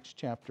got Acts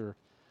chapter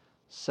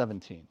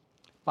 17.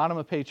 Bottom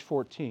of page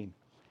 14.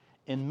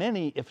 In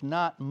many, if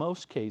not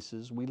most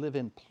cases, we live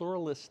in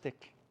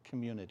pluralistic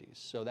communities.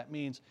 So that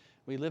means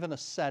we live in a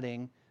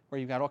setting where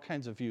you've got all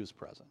kinds of views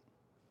present.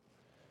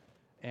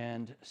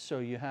 And so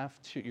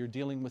you're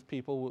dealing with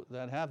people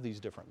that have these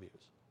different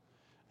views.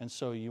 And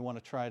so you want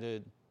to try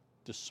to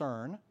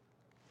discern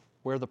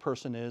where the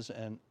person is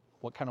and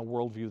what kind of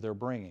worldview they're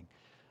bringing.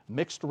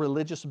 Mixed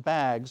religious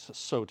bags,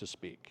 so to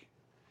speak.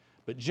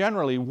 But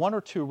generally, one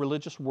or two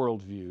religious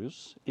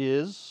worldviews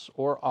is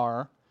or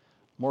are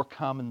more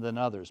common than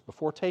others.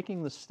 Before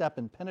taking the step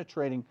in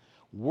penetrating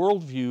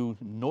worldview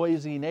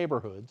noisy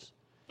neighborhoods,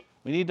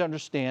 we need to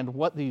understand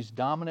what these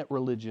dominant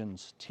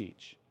religions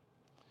teach.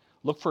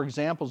 Look for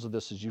examples of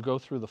this as you go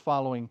through the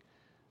following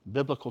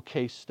biblical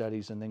case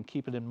studies, and then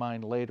keep it in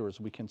mind later as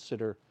we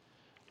consider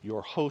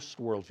your host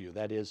worldview.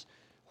 That is,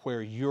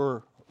 where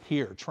you're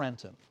here,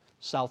 Trenton,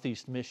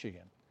 Southeast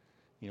Michigan.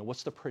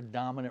 What's the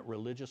predominant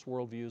religious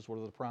worldviews? What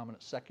are the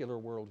prominent secular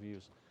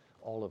worldviews?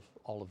 All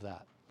of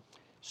that.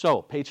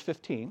 So, page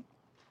 15.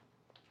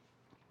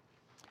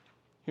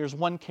 Here's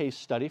one case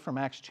study from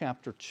Acts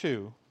chapter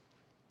 2.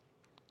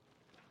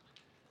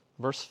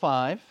 Verse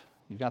 5.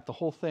 You've got the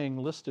whole thing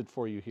listed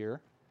for you here.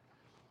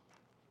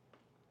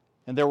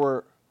 And there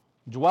were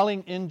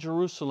dwelling in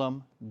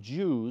Jerusalem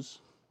Jews,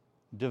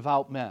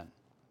 devout men.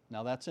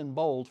 Now that's in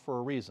bold for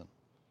a reason.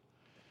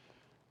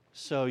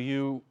 So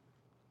you're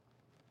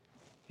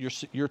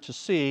to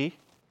see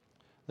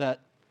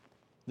that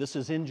this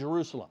is in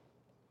Jerusalem.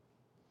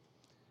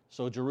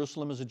 So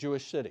Jerusalem is a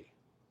Jewish city.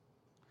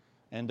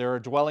 And there are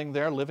dwelling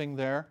there, living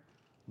there,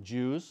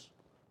 Jews,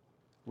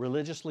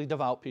 religiously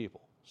devout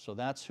people. So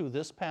that's who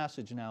this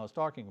passage now is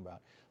talking about.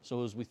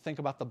 So as we think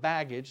about the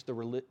baggage,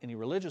 any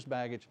religious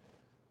baggage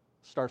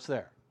starts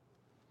there.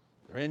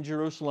 They're in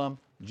Jerusalem,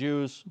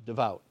 Jews,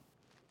 devout.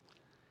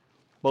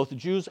 Both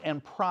Jews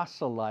and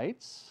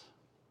proselytes.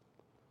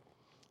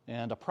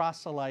 And a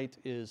proselyte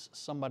is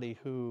somebody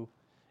who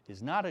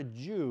is not a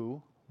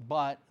Jew,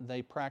 but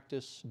they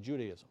practice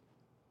Judaism.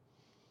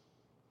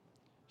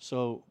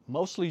 So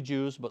mostly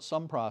Jews, but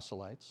some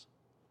proselytes.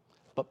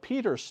 But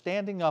Peter,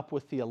 standing up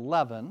with the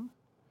 11,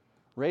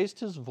 raised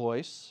his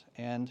voice,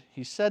 and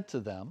he said to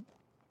them,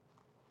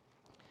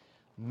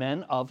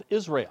 "Men of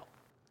Israel."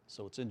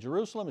 So it's in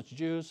Jerusalem, it's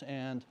Jews,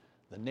 and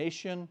the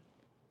nation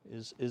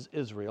is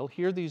Israel.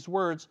 Hear these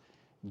words,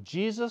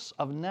 "Jesus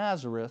of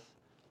Nazareth,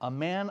 a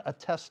man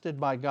attested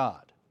by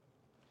God."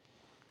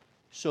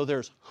 So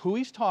there's who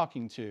he's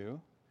talking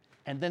to,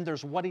 and then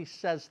there's what he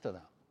says to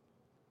them.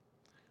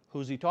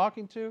 Who's he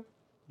talking to?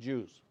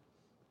 Jews.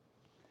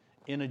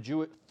 In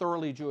a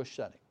thoroughly Jewish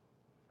setting.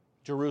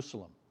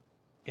 Jerusalem,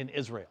 in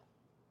Israel.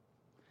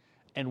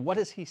 And what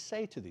does he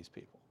say to these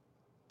people?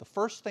 The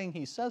first thing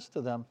he says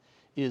to them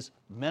is,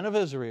 "Men of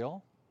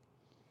Israel,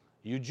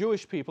 you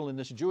Jewish people in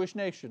this Jewish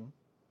nation,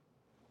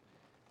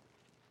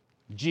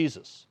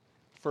 Jesus."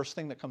 First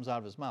thing that comes out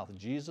of his mouth,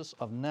 "Jesus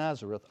of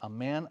Nazareth, a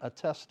man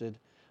attested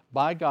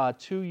by God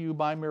to you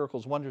by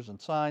miracles, wonders, and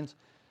signs."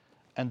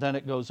 And then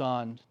it goes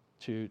on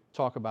to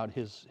talk about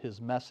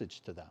his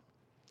message to them.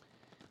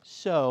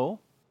 So,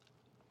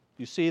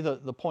 you see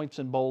the points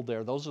in bold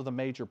there. Those are the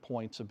major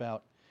points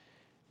about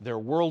their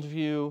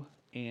worldview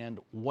and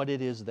what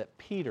it is that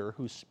Peter,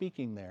 who's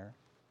speaking there,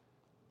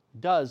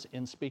 does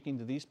in speaking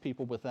to these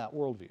people with that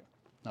worldview.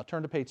 Now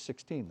turn to page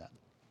 16 then.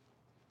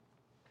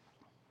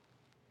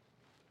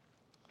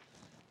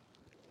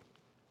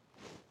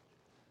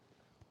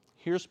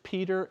 Here's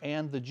Peter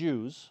and the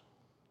Jews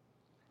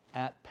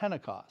at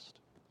Pentecost.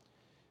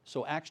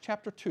 So Acts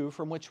chapter 2,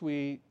 from which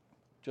we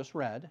just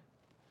read,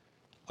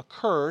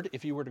 occurred,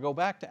 if you were to go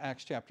back to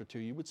Acts chapter 2,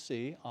 you would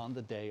see on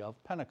the day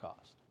of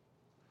Pentecost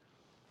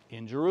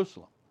in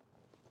Jerusalem.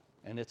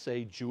 And it's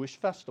a Jewish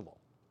festival.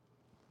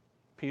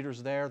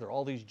 Peter's there. There are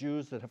all these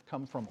Jews that have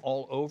come from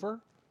all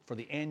over for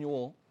the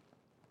annual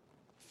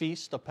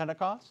feast of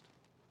Pentecost.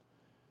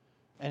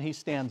 And he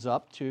stands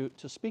up to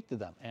speak to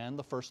them. And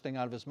the first thing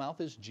out of his mouth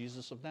is,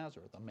 "Jesus of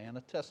Nazareth, a man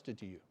attested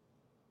to you."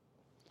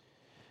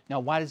 Now,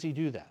 why does he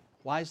do that?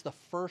 Why is the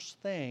first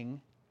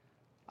thing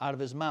out of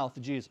his mouth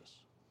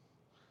Jesus?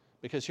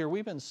 Because here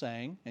we've been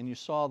saying, and you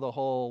saw the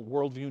whole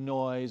worldview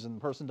noise, and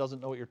the person doesn't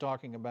know what you're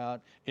talking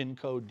about,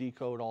 encode,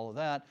 decode, all of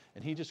that,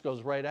 and he just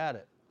goes right at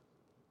it.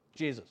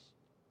 Jesus.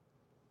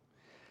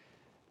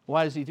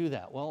 Why does he do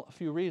that? Well, a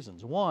few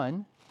reasons.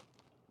 One,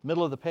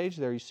 middle of the page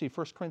there, you see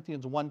 1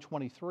 Corinthians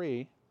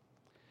 1:23.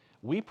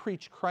 "We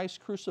preach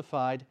Christ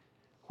crucified,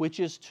 which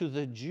is to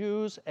the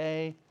Jews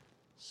a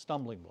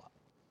stumbling block."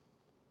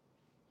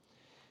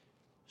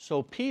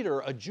 So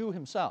Peter, a Jew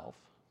himself,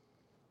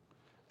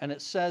 and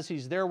it says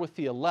he's there with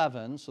the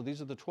 11, so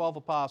these are the 12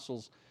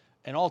 apostles,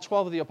 and all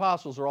 12 of the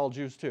apostles are all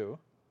Jews too.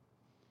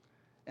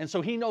 And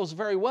so he knows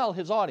very well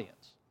his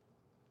audience.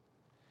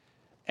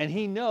 And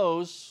he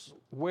knows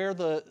where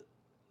the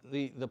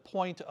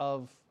point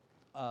of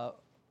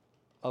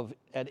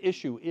at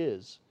issue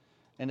is,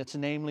 and it's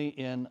namely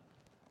in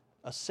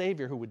a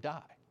Savior who would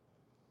die.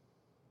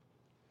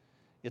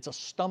 It's a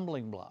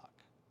stumbling block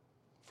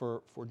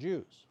for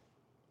Jews.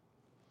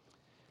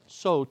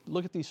 So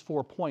look at these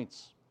 4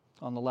 points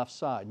on the left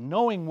side.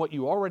 Knowing what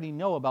you already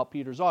know about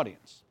Peter's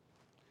audience,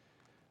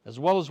 as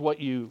well as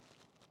what you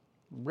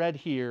read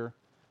here,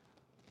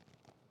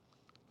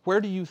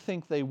 where do you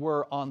think they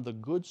were on the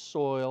good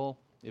soil,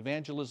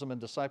 evangelism and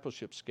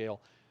discipleship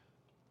scale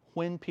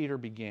when Peter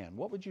began?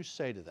 What would you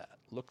say to that?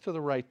 Look to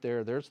the right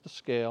there. There's the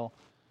scale,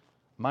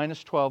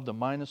 -12 to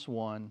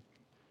 -1.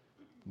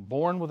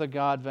 Born with a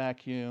God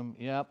vacuum.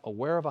 Yep.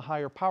 Aware of a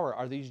higher power.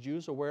 Are these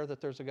Jews aware that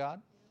there's a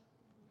God?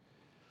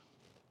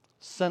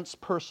 Sense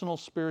personal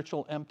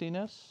spiritual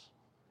emptiness.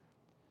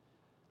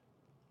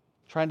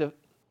 Trying to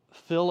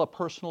fill a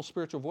personal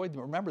spiritual void.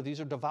 Remember,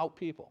 these are devout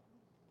people.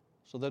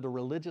 So they're the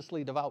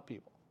religiously devout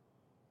people.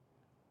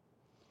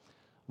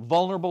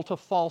 Vulnerable to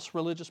false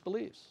religious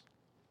beliefs.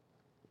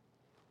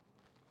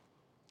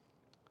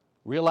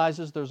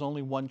 Realizes there's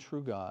only one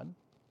true God.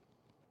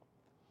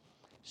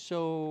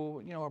 So,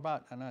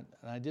 and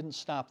I didn't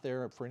stop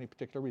there for any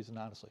particular reason,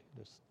 honestly.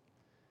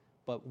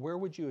 But where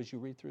would you, as you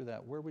read through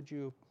that, where would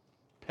you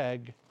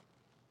peg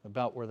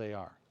about where they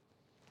are?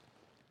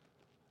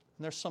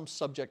 And there's some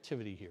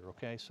subjectivity here,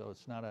 okay? So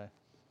it's not a...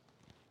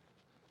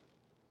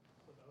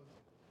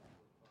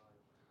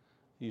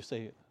 You say...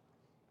 I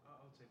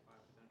would say 5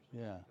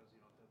 potentially. Yeah. Because,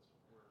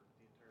 that's where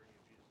the entirety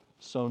of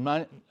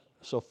Jesus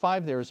is. So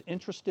 5 there is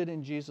interested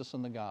in Jesus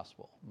and the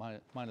gospel,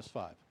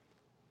 -5.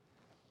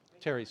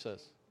 Terry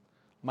says,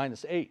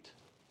 -8,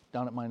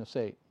 down at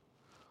 -8.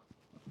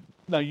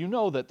 Now you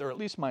know that they're at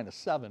least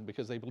 -7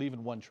 because they believe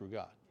in one true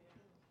God.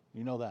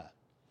 You know that.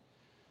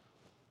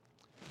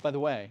 By the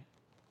way,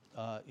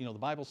 the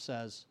Bible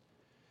says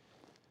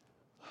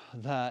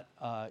that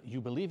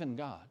you believe in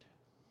God,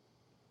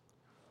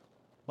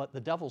 but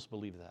the devils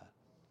believe that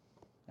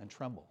and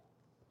tremble,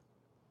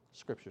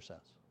 Scripture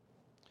says.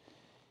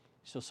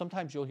 So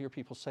sometimes you'll hear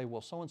people say,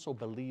 well, so-and-so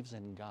believes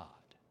in God,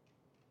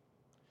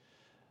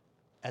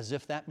 as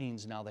if that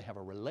means now they have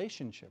a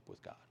relationship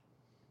with God.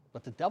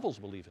 But the devils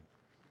believe in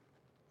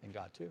and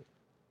God too.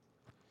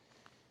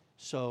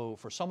 So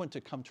for someone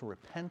to come to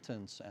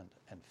repentance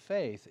and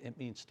faith, it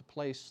means to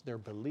place their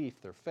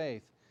belief, their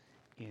faith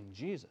in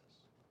Jesus.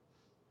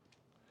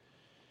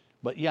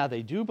 But yeah,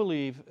 they do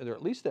believe, they're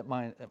at least at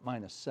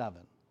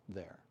 -7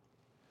 there.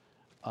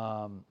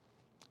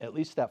 At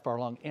least that far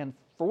along. And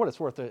for what it's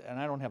worth, and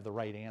I don't have the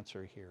right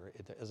answer here,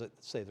 as I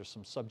say, there's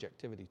some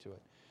subjectivity to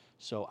it.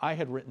 So I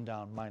had written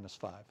down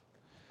 -5.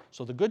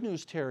 So the good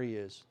news, Terry,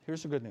 is,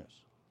 here's the good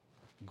news.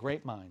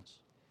 Great minds.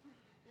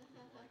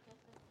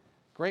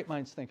 Great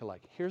minds think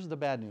alike. Here's the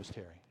bad news,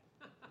 Terry.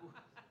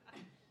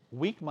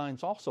 Weak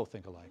minds also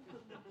think alike.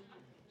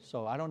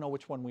 So I don't know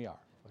which one we are.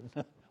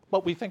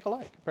 But we think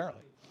alike,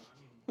 apparently.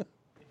 I mean,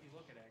 if you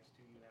look at Acts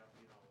 2, you have,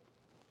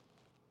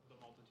 the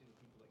multitude of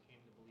people that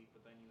came to believe,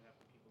 but then you have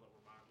the people that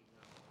were mocking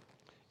them.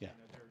 Yeah. And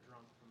that they're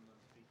drunk from them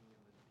speaking in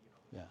the,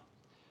 Yeah.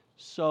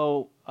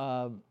 So,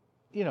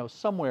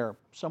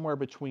 somewhere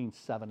between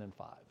 7 and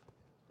 5,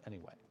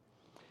 anyway.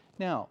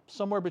 Now,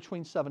 somewhere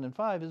between 7 and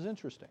 5 is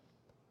interesting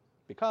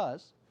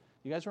because,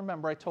 you guys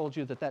remember I told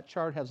you that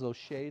chart has those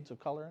shades of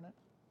color in it?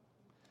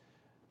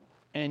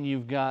 And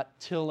you've got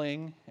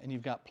tilling, and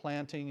you've got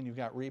planting, and you've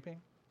got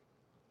reaping.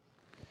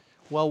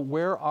 Well,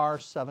 where are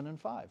 7 and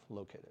 5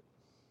 located?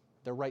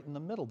 They're right in the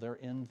middle. They're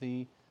in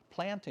the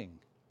planting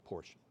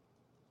portion.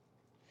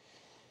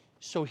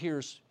 So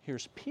here's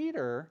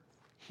Peter.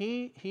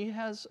 He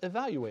has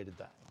evaluated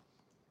that.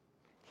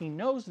 He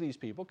knows these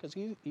people because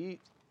he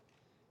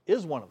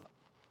is one of them.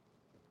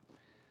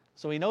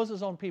 So he knows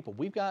his own people.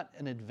 We've got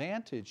an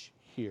advantage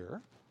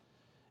here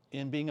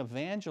in being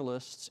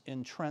evangelists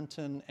in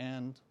Trenton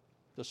and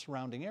the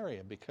surrounding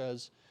area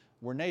because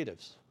we're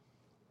natives.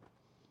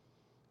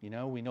 We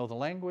know the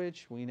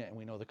language, we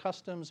know the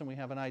customs, and we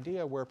have an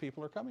idea where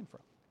people are coming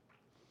from.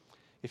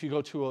 If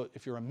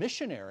you're a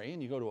missionary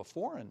and you go to a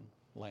foreign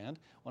land,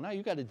 well, now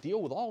you've got to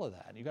deal with all of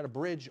that. You've got to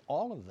bridge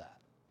all of that.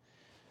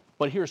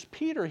 But here's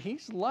Peter.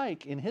 He's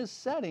like, in his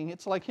setting,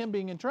 it's like him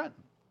being in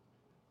Trenton.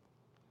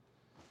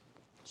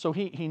 So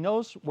he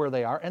knows where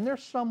they are, and they're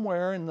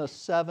somewhere in the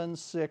 7,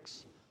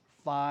 6,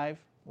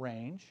 5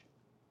 range.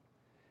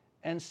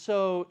 And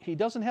so he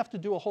doesn't have to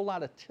do a whole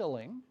lot of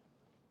tilling,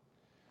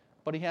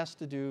 but he has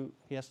to do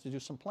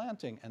some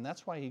planting, and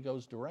that's why he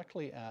goes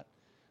directly at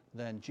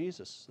then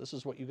Jesus. This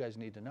is what you guys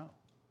need to know.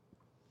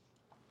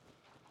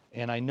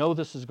 And I know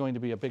this is going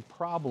to be a big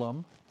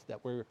problem,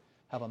 that we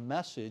have a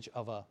message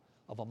of a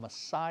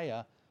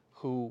Messiah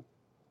who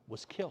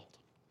was killed.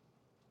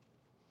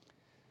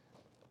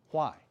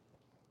 Why?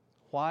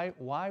 Why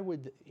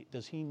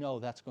does he know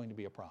that's going to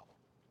be a problem?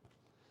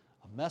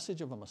 A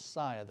message of a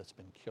Messiah that's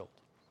been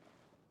killed.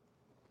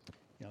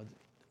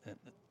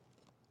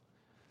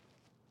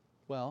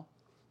 Well,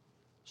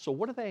 so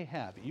what do they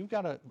have? You've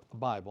got a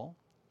Bible.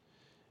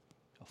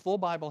 A full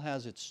Bible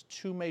has its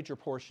 2 major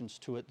portions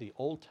to it, the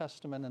Old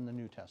Testament and the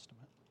New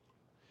Testament.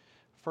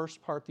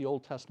 First part, the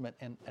Old Testament,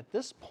 and at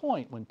this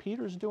point, when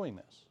Peter's doing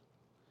this,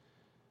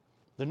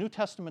 the New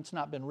Testament's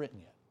not been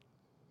written yet.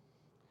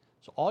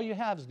 So all you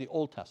have is the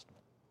Old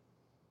Testament.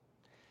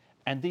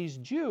 And these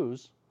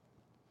Jews,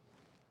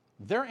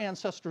 their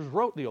ancestors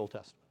wrote the Old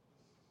Testament.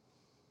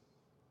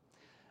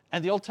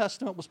 And the Old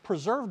Testament was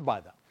preserved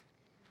by them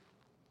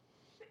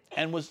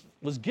and was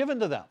given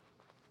to them.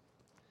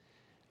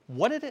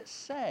 What did it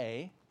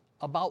say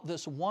about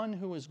this one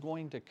who is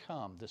going to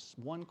come, this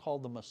one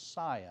called the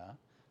Messiah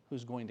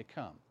who's going to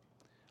come?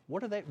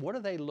 What are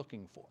they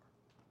looking for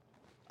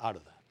out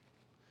of that?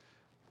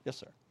 Yes,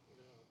 sir.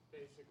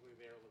 basically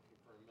they're looking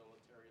for a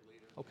military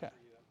leader. Okay.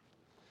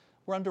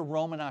 We're under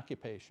Roman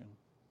occupation.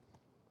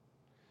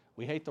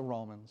 We hate the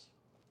Romans.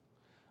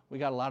 We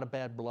got a lot of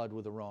bad blood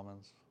with the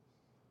Romans.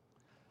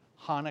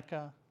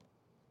 Hanukkah.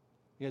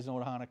 You guys know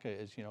what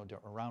Hanukkah is?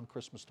 Around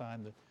Christmas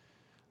time,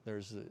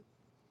 there's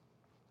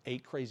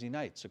 8 crazy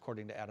nights,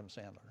 according to Adam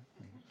Sandler,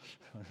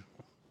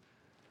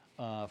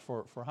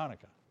 for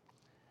Hanukkah.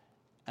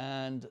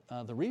 And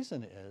the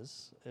reason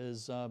is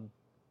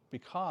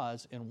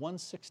because in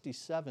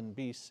 167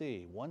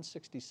 BC,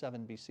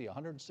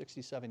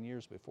 167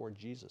 years before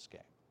Jesus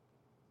came,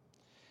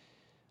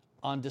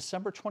 on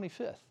December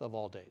 25th of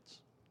all dates,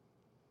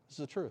 this is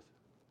the truth,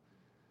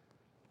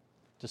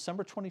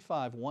 December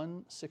 25,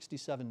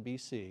 167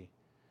 BC,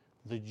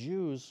 the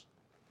Jews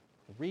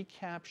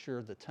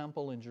recaptured the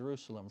temple in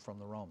Jerusalem from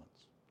the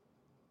Romans.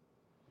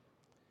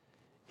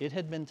 It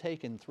had been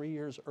taken 3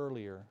 years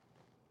earlier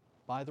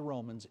by the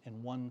Romans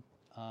in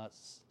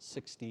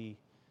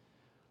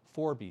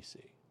 164 BC.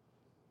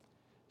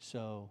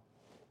 So,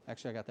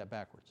 actually I got that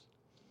backwards.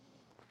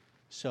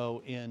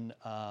 So in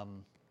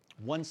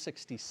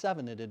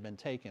 167 it had been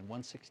taken,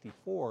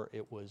 164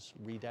 it was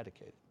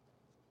rededicated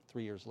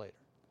 3 years later.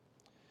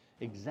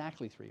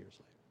 Exactly 3 years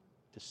later,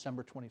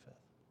 December 25th.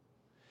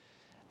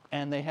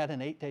 And they had an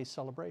 8-day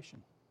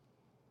celebration.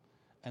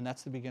 And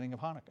that's the beginning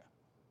of Hanukkah.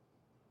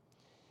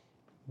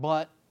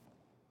 But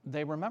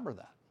they remember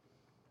that.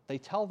 They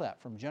tell that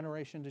from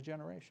generation to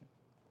generation,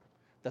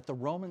 that the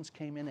Romans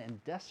came in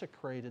and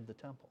desecrated the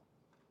temple.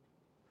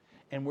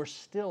 And we're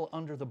still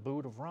under the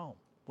boot of Rome.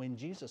 when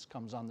Jesus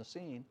comes on the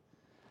scene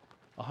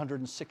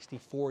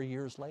 164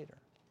 years later.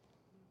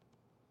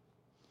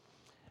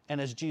 And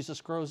as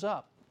Jesus grows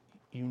up,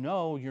 you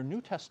know your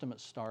New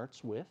Testament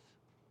starts with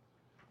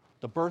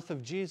the birth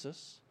of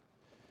Jesus.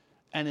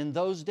 And in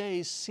those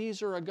days,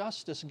 Caesar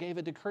Augustus gave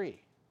a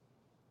decree.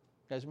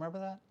 You guys remember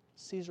that?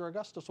 Caesar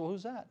Augustus, well,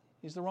 who's that?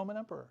 He's the Roman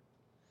emperor.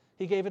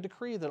 He gave a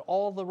decree that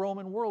all the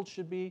Roman world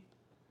should be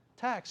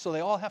taxed. So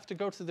they all have to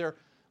go to their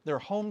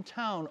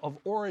hometown of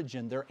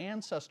origin, their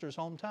ancestors'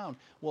 hometown.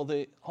 Well,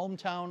 the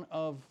hometown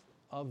of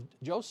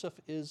Joseph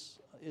is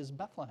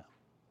Bethlehem.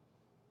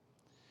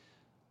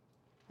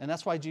 And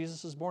that's why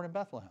Jesus is born in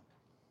Bethlehem.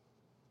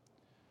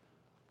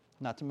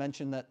 Not to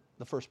mention that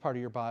the first part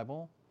of your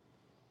Bible,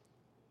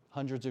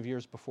 hundreds of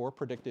years before,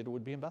 predicted it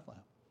would be in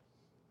Bethlehem.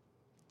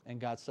 And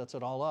God sets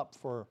it all up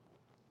for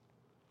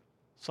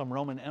some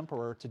Roman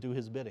emperor to do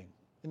his bidding.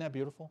 Isn't that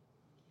beautiful?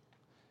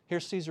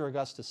 Here's Caesar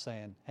Augustus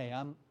saying, hey,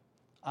 I'm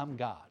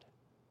God.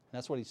 And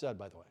that's what he said,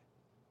 by the way.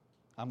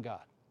 I'm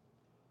God.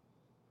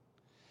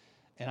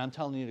 And I'm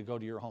telling you to go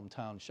to your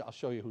hometown. I'll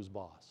show you who's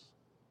boss.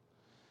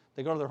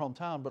 They go to their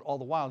hometown, but all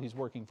the while he's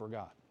working for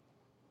God.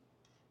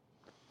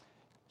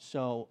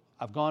 So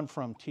I've gone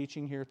from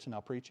teaching here to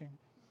now preaching.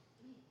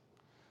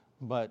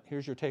 But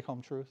here's your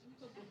take-home truth.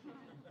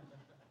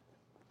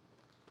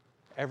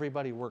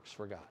 Everybody works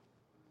for God.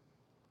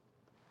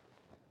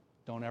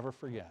 Don't ever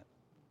forget.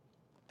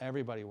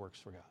 Everybody works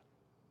for God.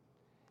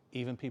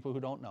 Even people who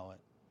don't know it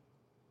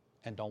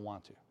and don't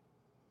want to,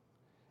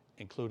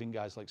 including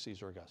guys like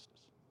Caesar Augustus.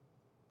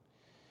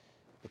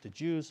 But the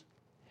Jews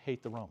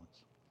hate the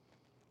Romans.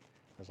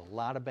 There's a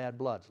lot of bad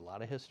blood, a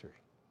lot of history.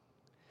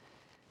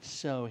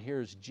 So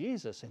here's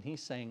Jesus, and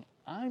he's saying,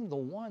 I'm the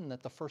one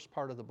that the first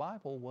part of the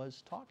Bible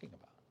was talking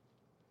about.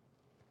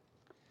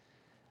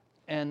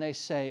 And they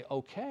say,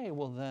 okay,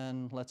 well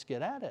then let's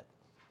get at it.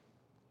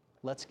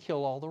 Let's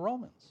kill all the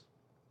Romans.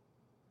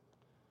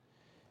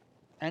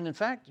 And in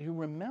fact, you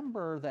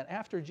remember that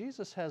after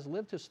Jesus has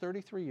lived his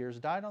 33 years,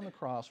 died on the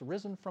cross,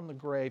 risen from the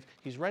grave,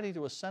 he's ready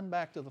to ascend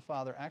back to the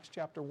Father. Acts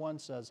chapter 1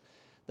 says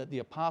that the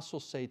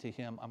apostles say to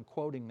him, I'm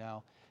quoting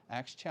now,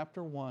 Acts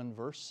chapter 1,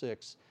 verse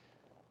 6,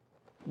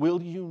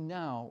 will you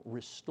now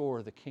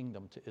restore the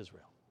kingdom to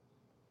Israel?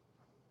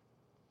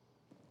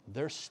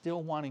 They're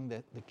still wanting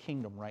the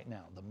kingdom right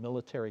now, the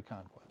military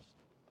conquest.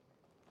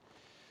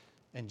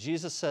 And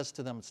Jesus says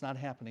to them, it's not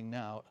happening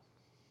now.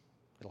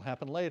 It'll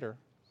happen later,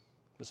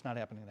 but it's not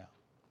happening now.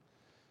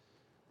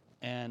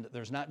 And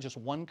there's not just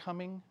one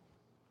coming.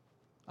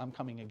 I'm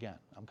coming again.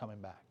 I'm coming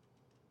back.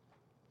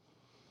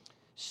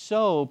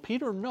 So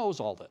Peter knows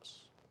all this.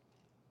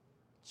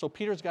 So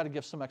Peter's got to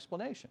give some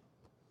explanation.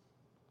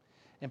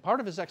 And part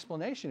of his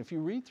explanation, if you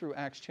read through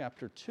Acts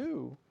chapter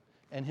 2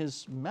 and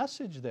his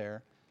message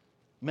there,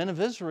 men of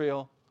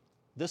Israel,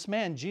 this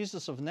man,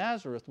 Jesus of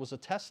Nazareth, was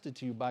attested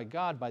to you by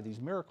God by these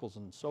miracles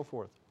and so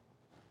forth.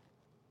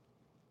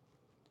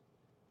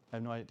 I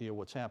have no idea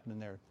what's happening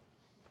there.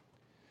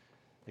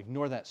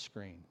 Ignore that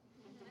screen,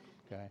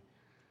 okay?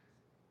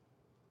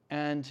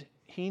 And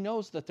he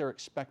knows that they're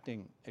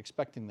expecting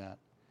that.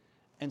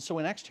 And so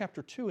in Acts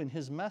chapter 2, in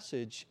his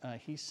message,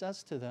 he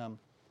says to them,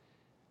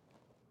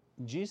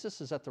 Jesus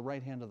is at the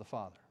right hand of the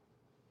Father.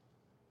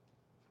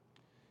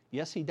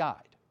 Yes, he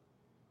died,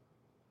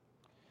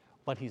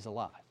 but he's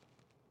alive.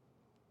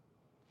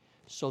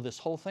 So this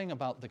whole thing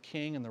about the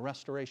king and the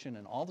restoration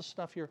and all the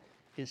stuff here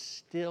is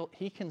still,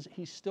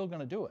 he's still going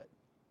to do it.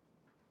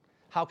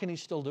 How can he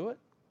still do it?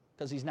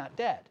 Because he's not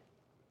dead.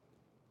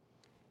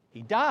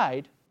 He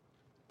died,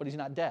 but he's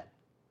not dead.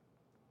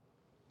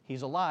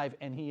 He's alive,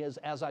 and he is,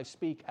 as I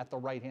speak, at the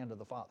right hand of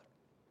the Father.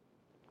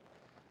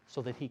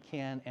 So that he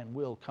can and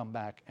will come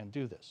back and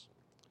do this.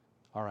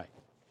 All right.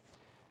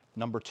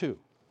 Number 2.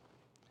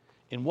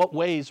 In what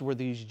ways were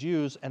these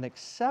Jews an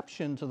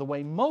exception to the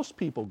way most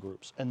people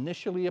groups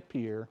initially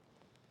appear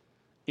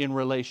in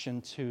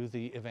relation to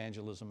the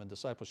evangelism and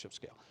discipleship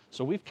scale?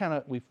 So we've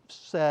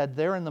said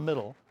they're in the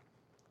middle.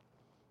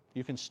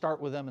 You can start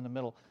with them in the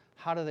middle.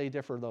 How do they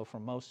differ, though,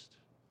 from most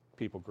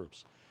people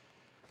groups?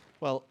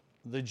 Well,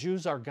 the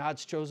Jews are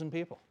God's chosen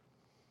people.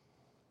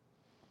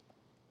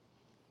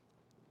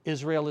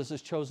 Israel is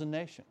his chosen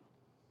nation.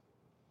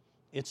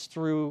 It's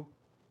through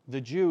the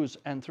Jews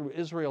and through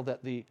Israel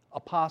that the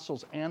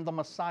apostles and the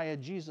Messiah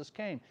Jesus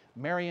came.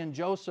 Mary and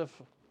Joseph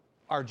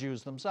are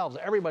Jews themselves.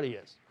 Everybody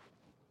is.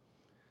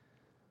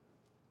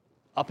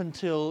 Up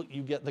until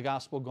you get the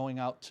gospel going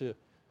out to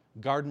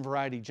garden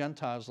variety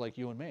Gentiles like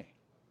you and me.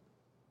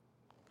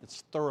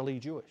 It's thoroughly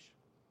Jewish.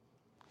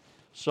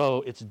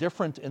 So it's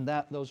different in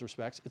those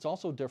respects. It's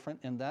also different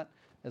in that,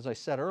 as I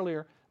said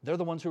earlier, they're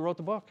the ones who wrote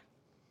the book.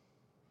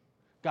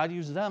 God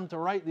used them to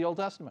write the Old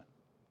Testament.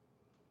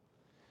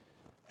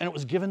 And it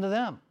was given to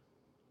them.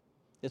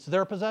 It's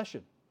their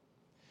possession.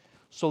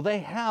 So they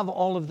have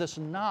all of this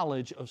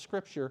knowledge of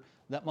Scripture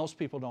that most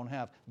people don't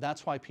have.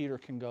 That's why Peter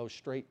can go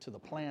straight to the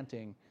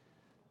planting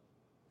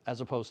as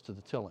opposed to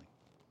the tilling.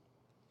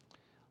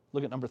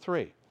 Look at number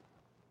 3.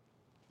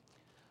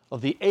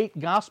 Of the 8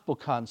 gospel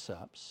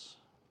concepts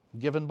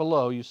given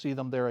below, you see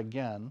them there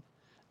again,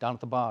 down at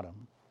the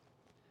bottom.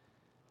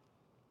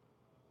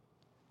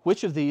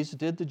 Which of these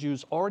did the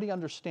Jews already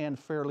understand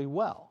fairly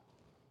well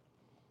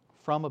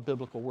from a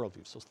biblical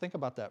worldview? So think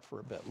about that for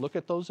a bit. Look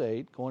at those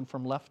 8, going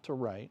from left to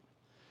right.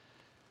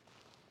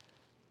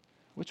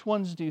 Which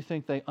ones do you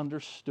think they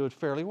understood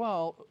fairly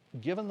well,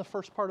 given the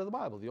first part of the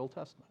Bible, the Old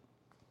Testament?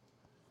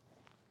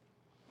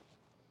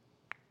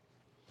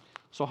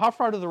 So how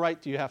far to the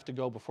right do you have to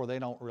go before they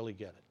don't really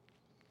get it?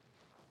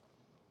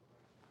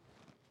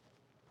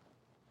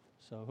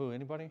 So who,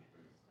 anybody?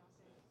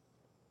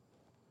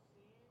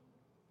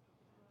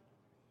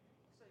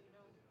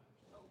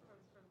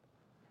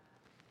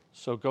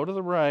 So go to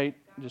the right,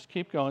 just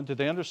keep going. Did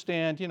they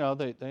understand,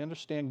 they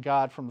understand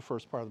God from the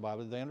first part of the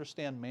Bible? Did they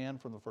understand man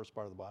from the first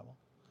part of the Bible?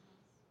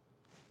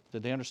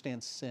 Did they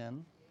understand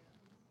sin?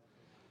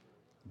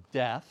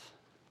 Death?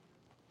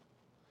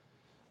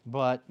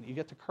 But you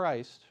get to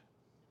Christ,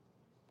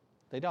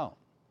 they don't.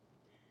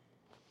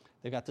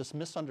 They got this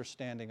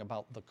misunderstanding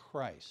about the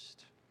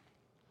Christ.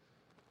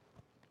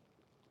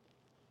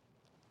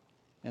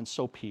 And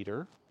so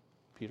Peter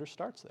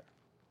starts there.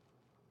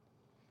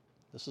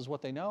 This is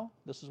what they know.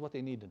 This is what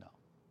they need to know.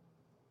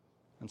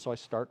 And so I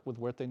start with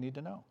what they need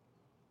to know.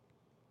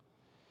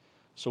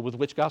 So with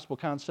which gospel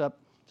concept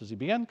does he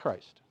begin?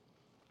 Christ.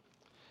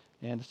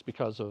 And it's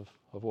because of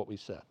what we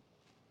said.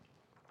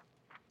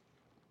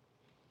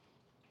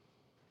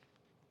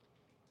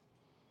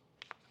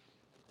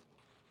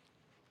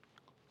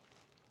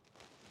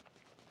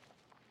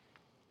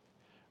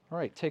 All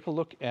right, take a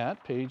look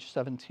at page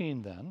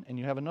 17 then, and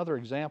you have another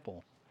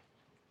example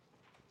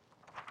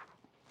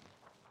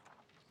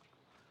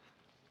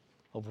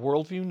of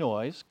worldview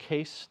noise,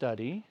 case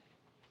study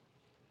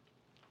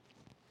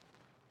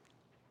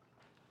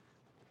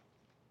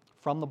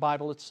from the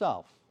Bible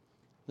itself.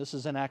 This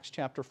is in Acts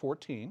chapter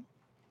 14.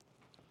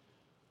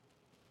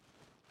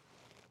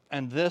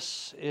 And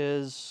this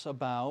is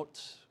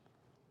about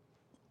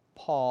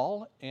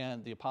Paul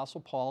and the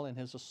Apostle Paul and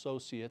his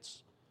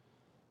associates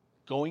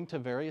going to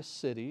various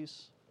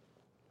cities,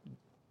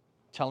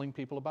 telling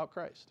people about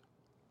Christ.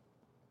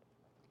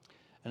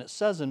 And it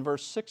says in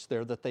verse 6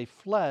 there that they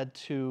fled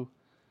to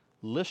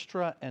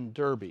Lystra and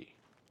Derbe.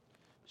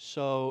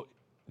 So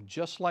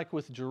just like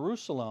with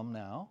Jerusalem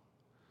now,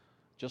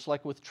 just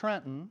like with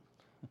Trenton,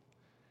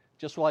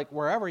 just like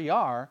wherever you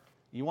are,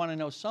 you want to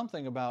know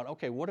something about,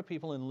 okay, what do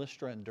people in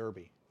Lystra and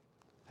Derbe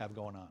have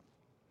going on?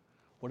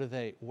 What do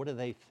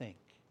they think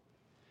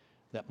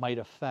that might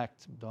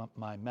affect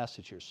my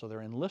message here? So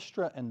they're in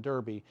Lystra and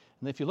Derbe.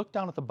 And if you look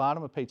down at the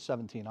bottom of page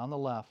 17, on the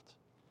left,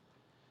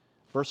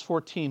 verse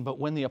 14, but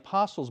when the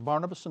apostles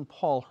Barnabas and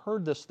Paul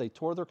heard this, they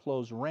tore their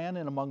clothes, ran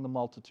in among the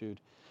multitude,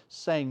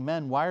 saying,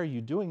 men, why are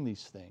you doing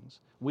these things?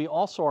 We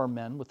also are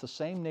men with the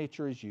same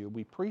nature as you.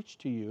 We preach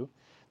to you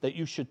that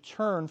you should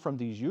turn from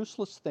these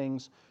useless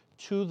things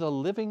to the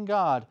living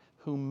God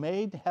who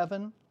made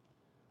heaven,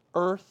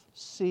 earth,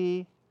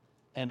 sea,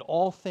 and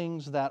all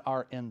things that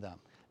are in them.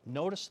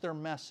 Notice their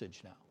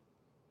message now.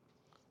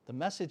 The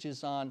message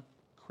is on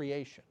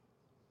creation.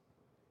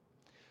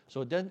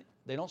 So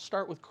they don't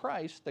start with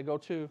Christ, they go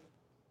to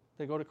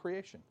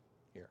creation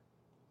here.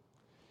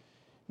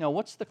 Now,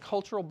 what's the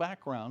cultural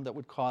background that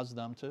would cause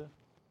them to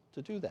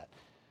do that?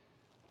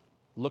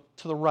 Look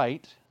to the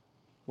right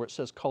where it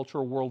says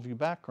cultural worldview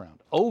background.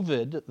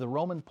 Ovid, the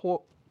Roman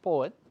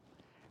poet,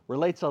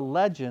 relates a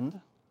legend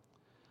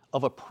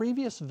of a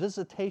previous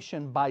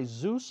visitation by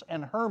Zeus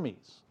and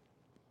Hermes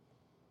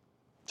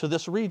to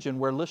this region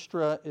where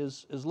Lystra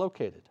is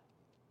located.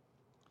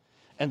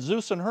 And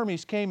Zeus and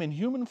Hermes came in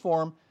human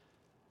form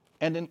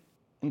and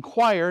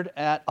inquired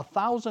at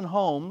 1,000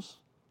 homes,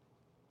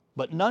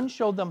 but none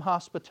showed them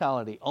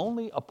hospitality.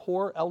 Only a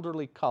poor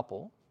elderly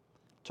couple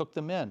took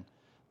them in.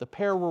 The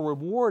pair were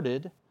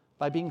rewarded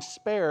by being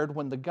spared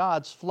when the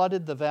gods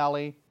flooded the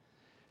valley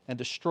and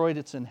destroyed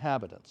its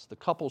inhabitants. The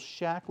couple's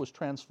shack was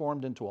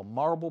transformed into a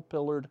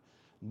marble-pillared,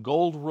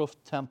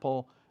 gold-roofed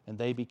temple, and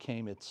they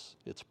became its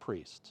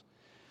priests.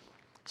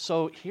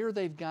 So here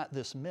they've got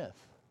this myth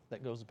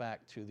that goes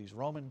back to these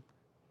Roman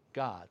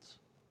gods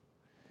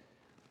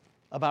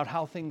about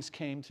how things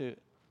came to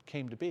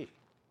be.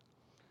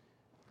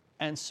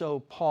 And so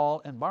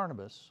Paul and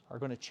Barnabas are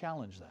going to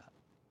challenge that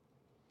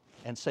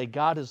and say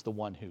God is the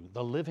one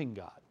the living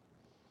God,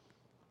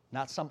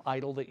 not some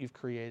idol that you've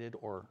created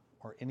or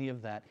any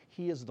of that.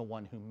 He is the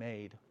one who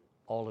made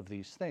all of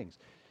these things.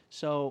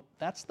 So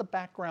that's the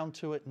background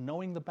to it.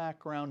 Knowing the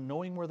background,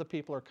 knowing where the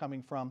people are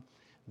coming from,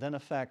 then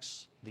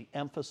affects the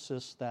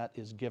emphasis that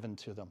is given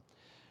to them.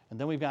 And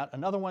then we've got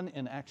another one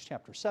in Acts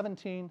chapter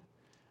 17.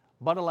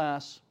 But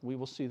alas, we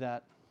will see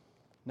that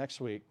next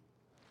week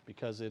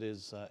because it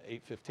is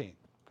 8:15,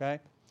 okay?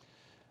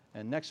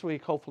 And next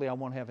week, hopefully I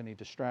won't have any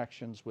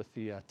distractions with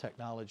the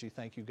technology.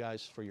 Thank you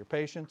guys for your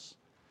patience.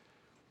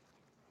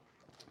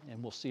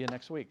 And we'll see you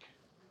next week.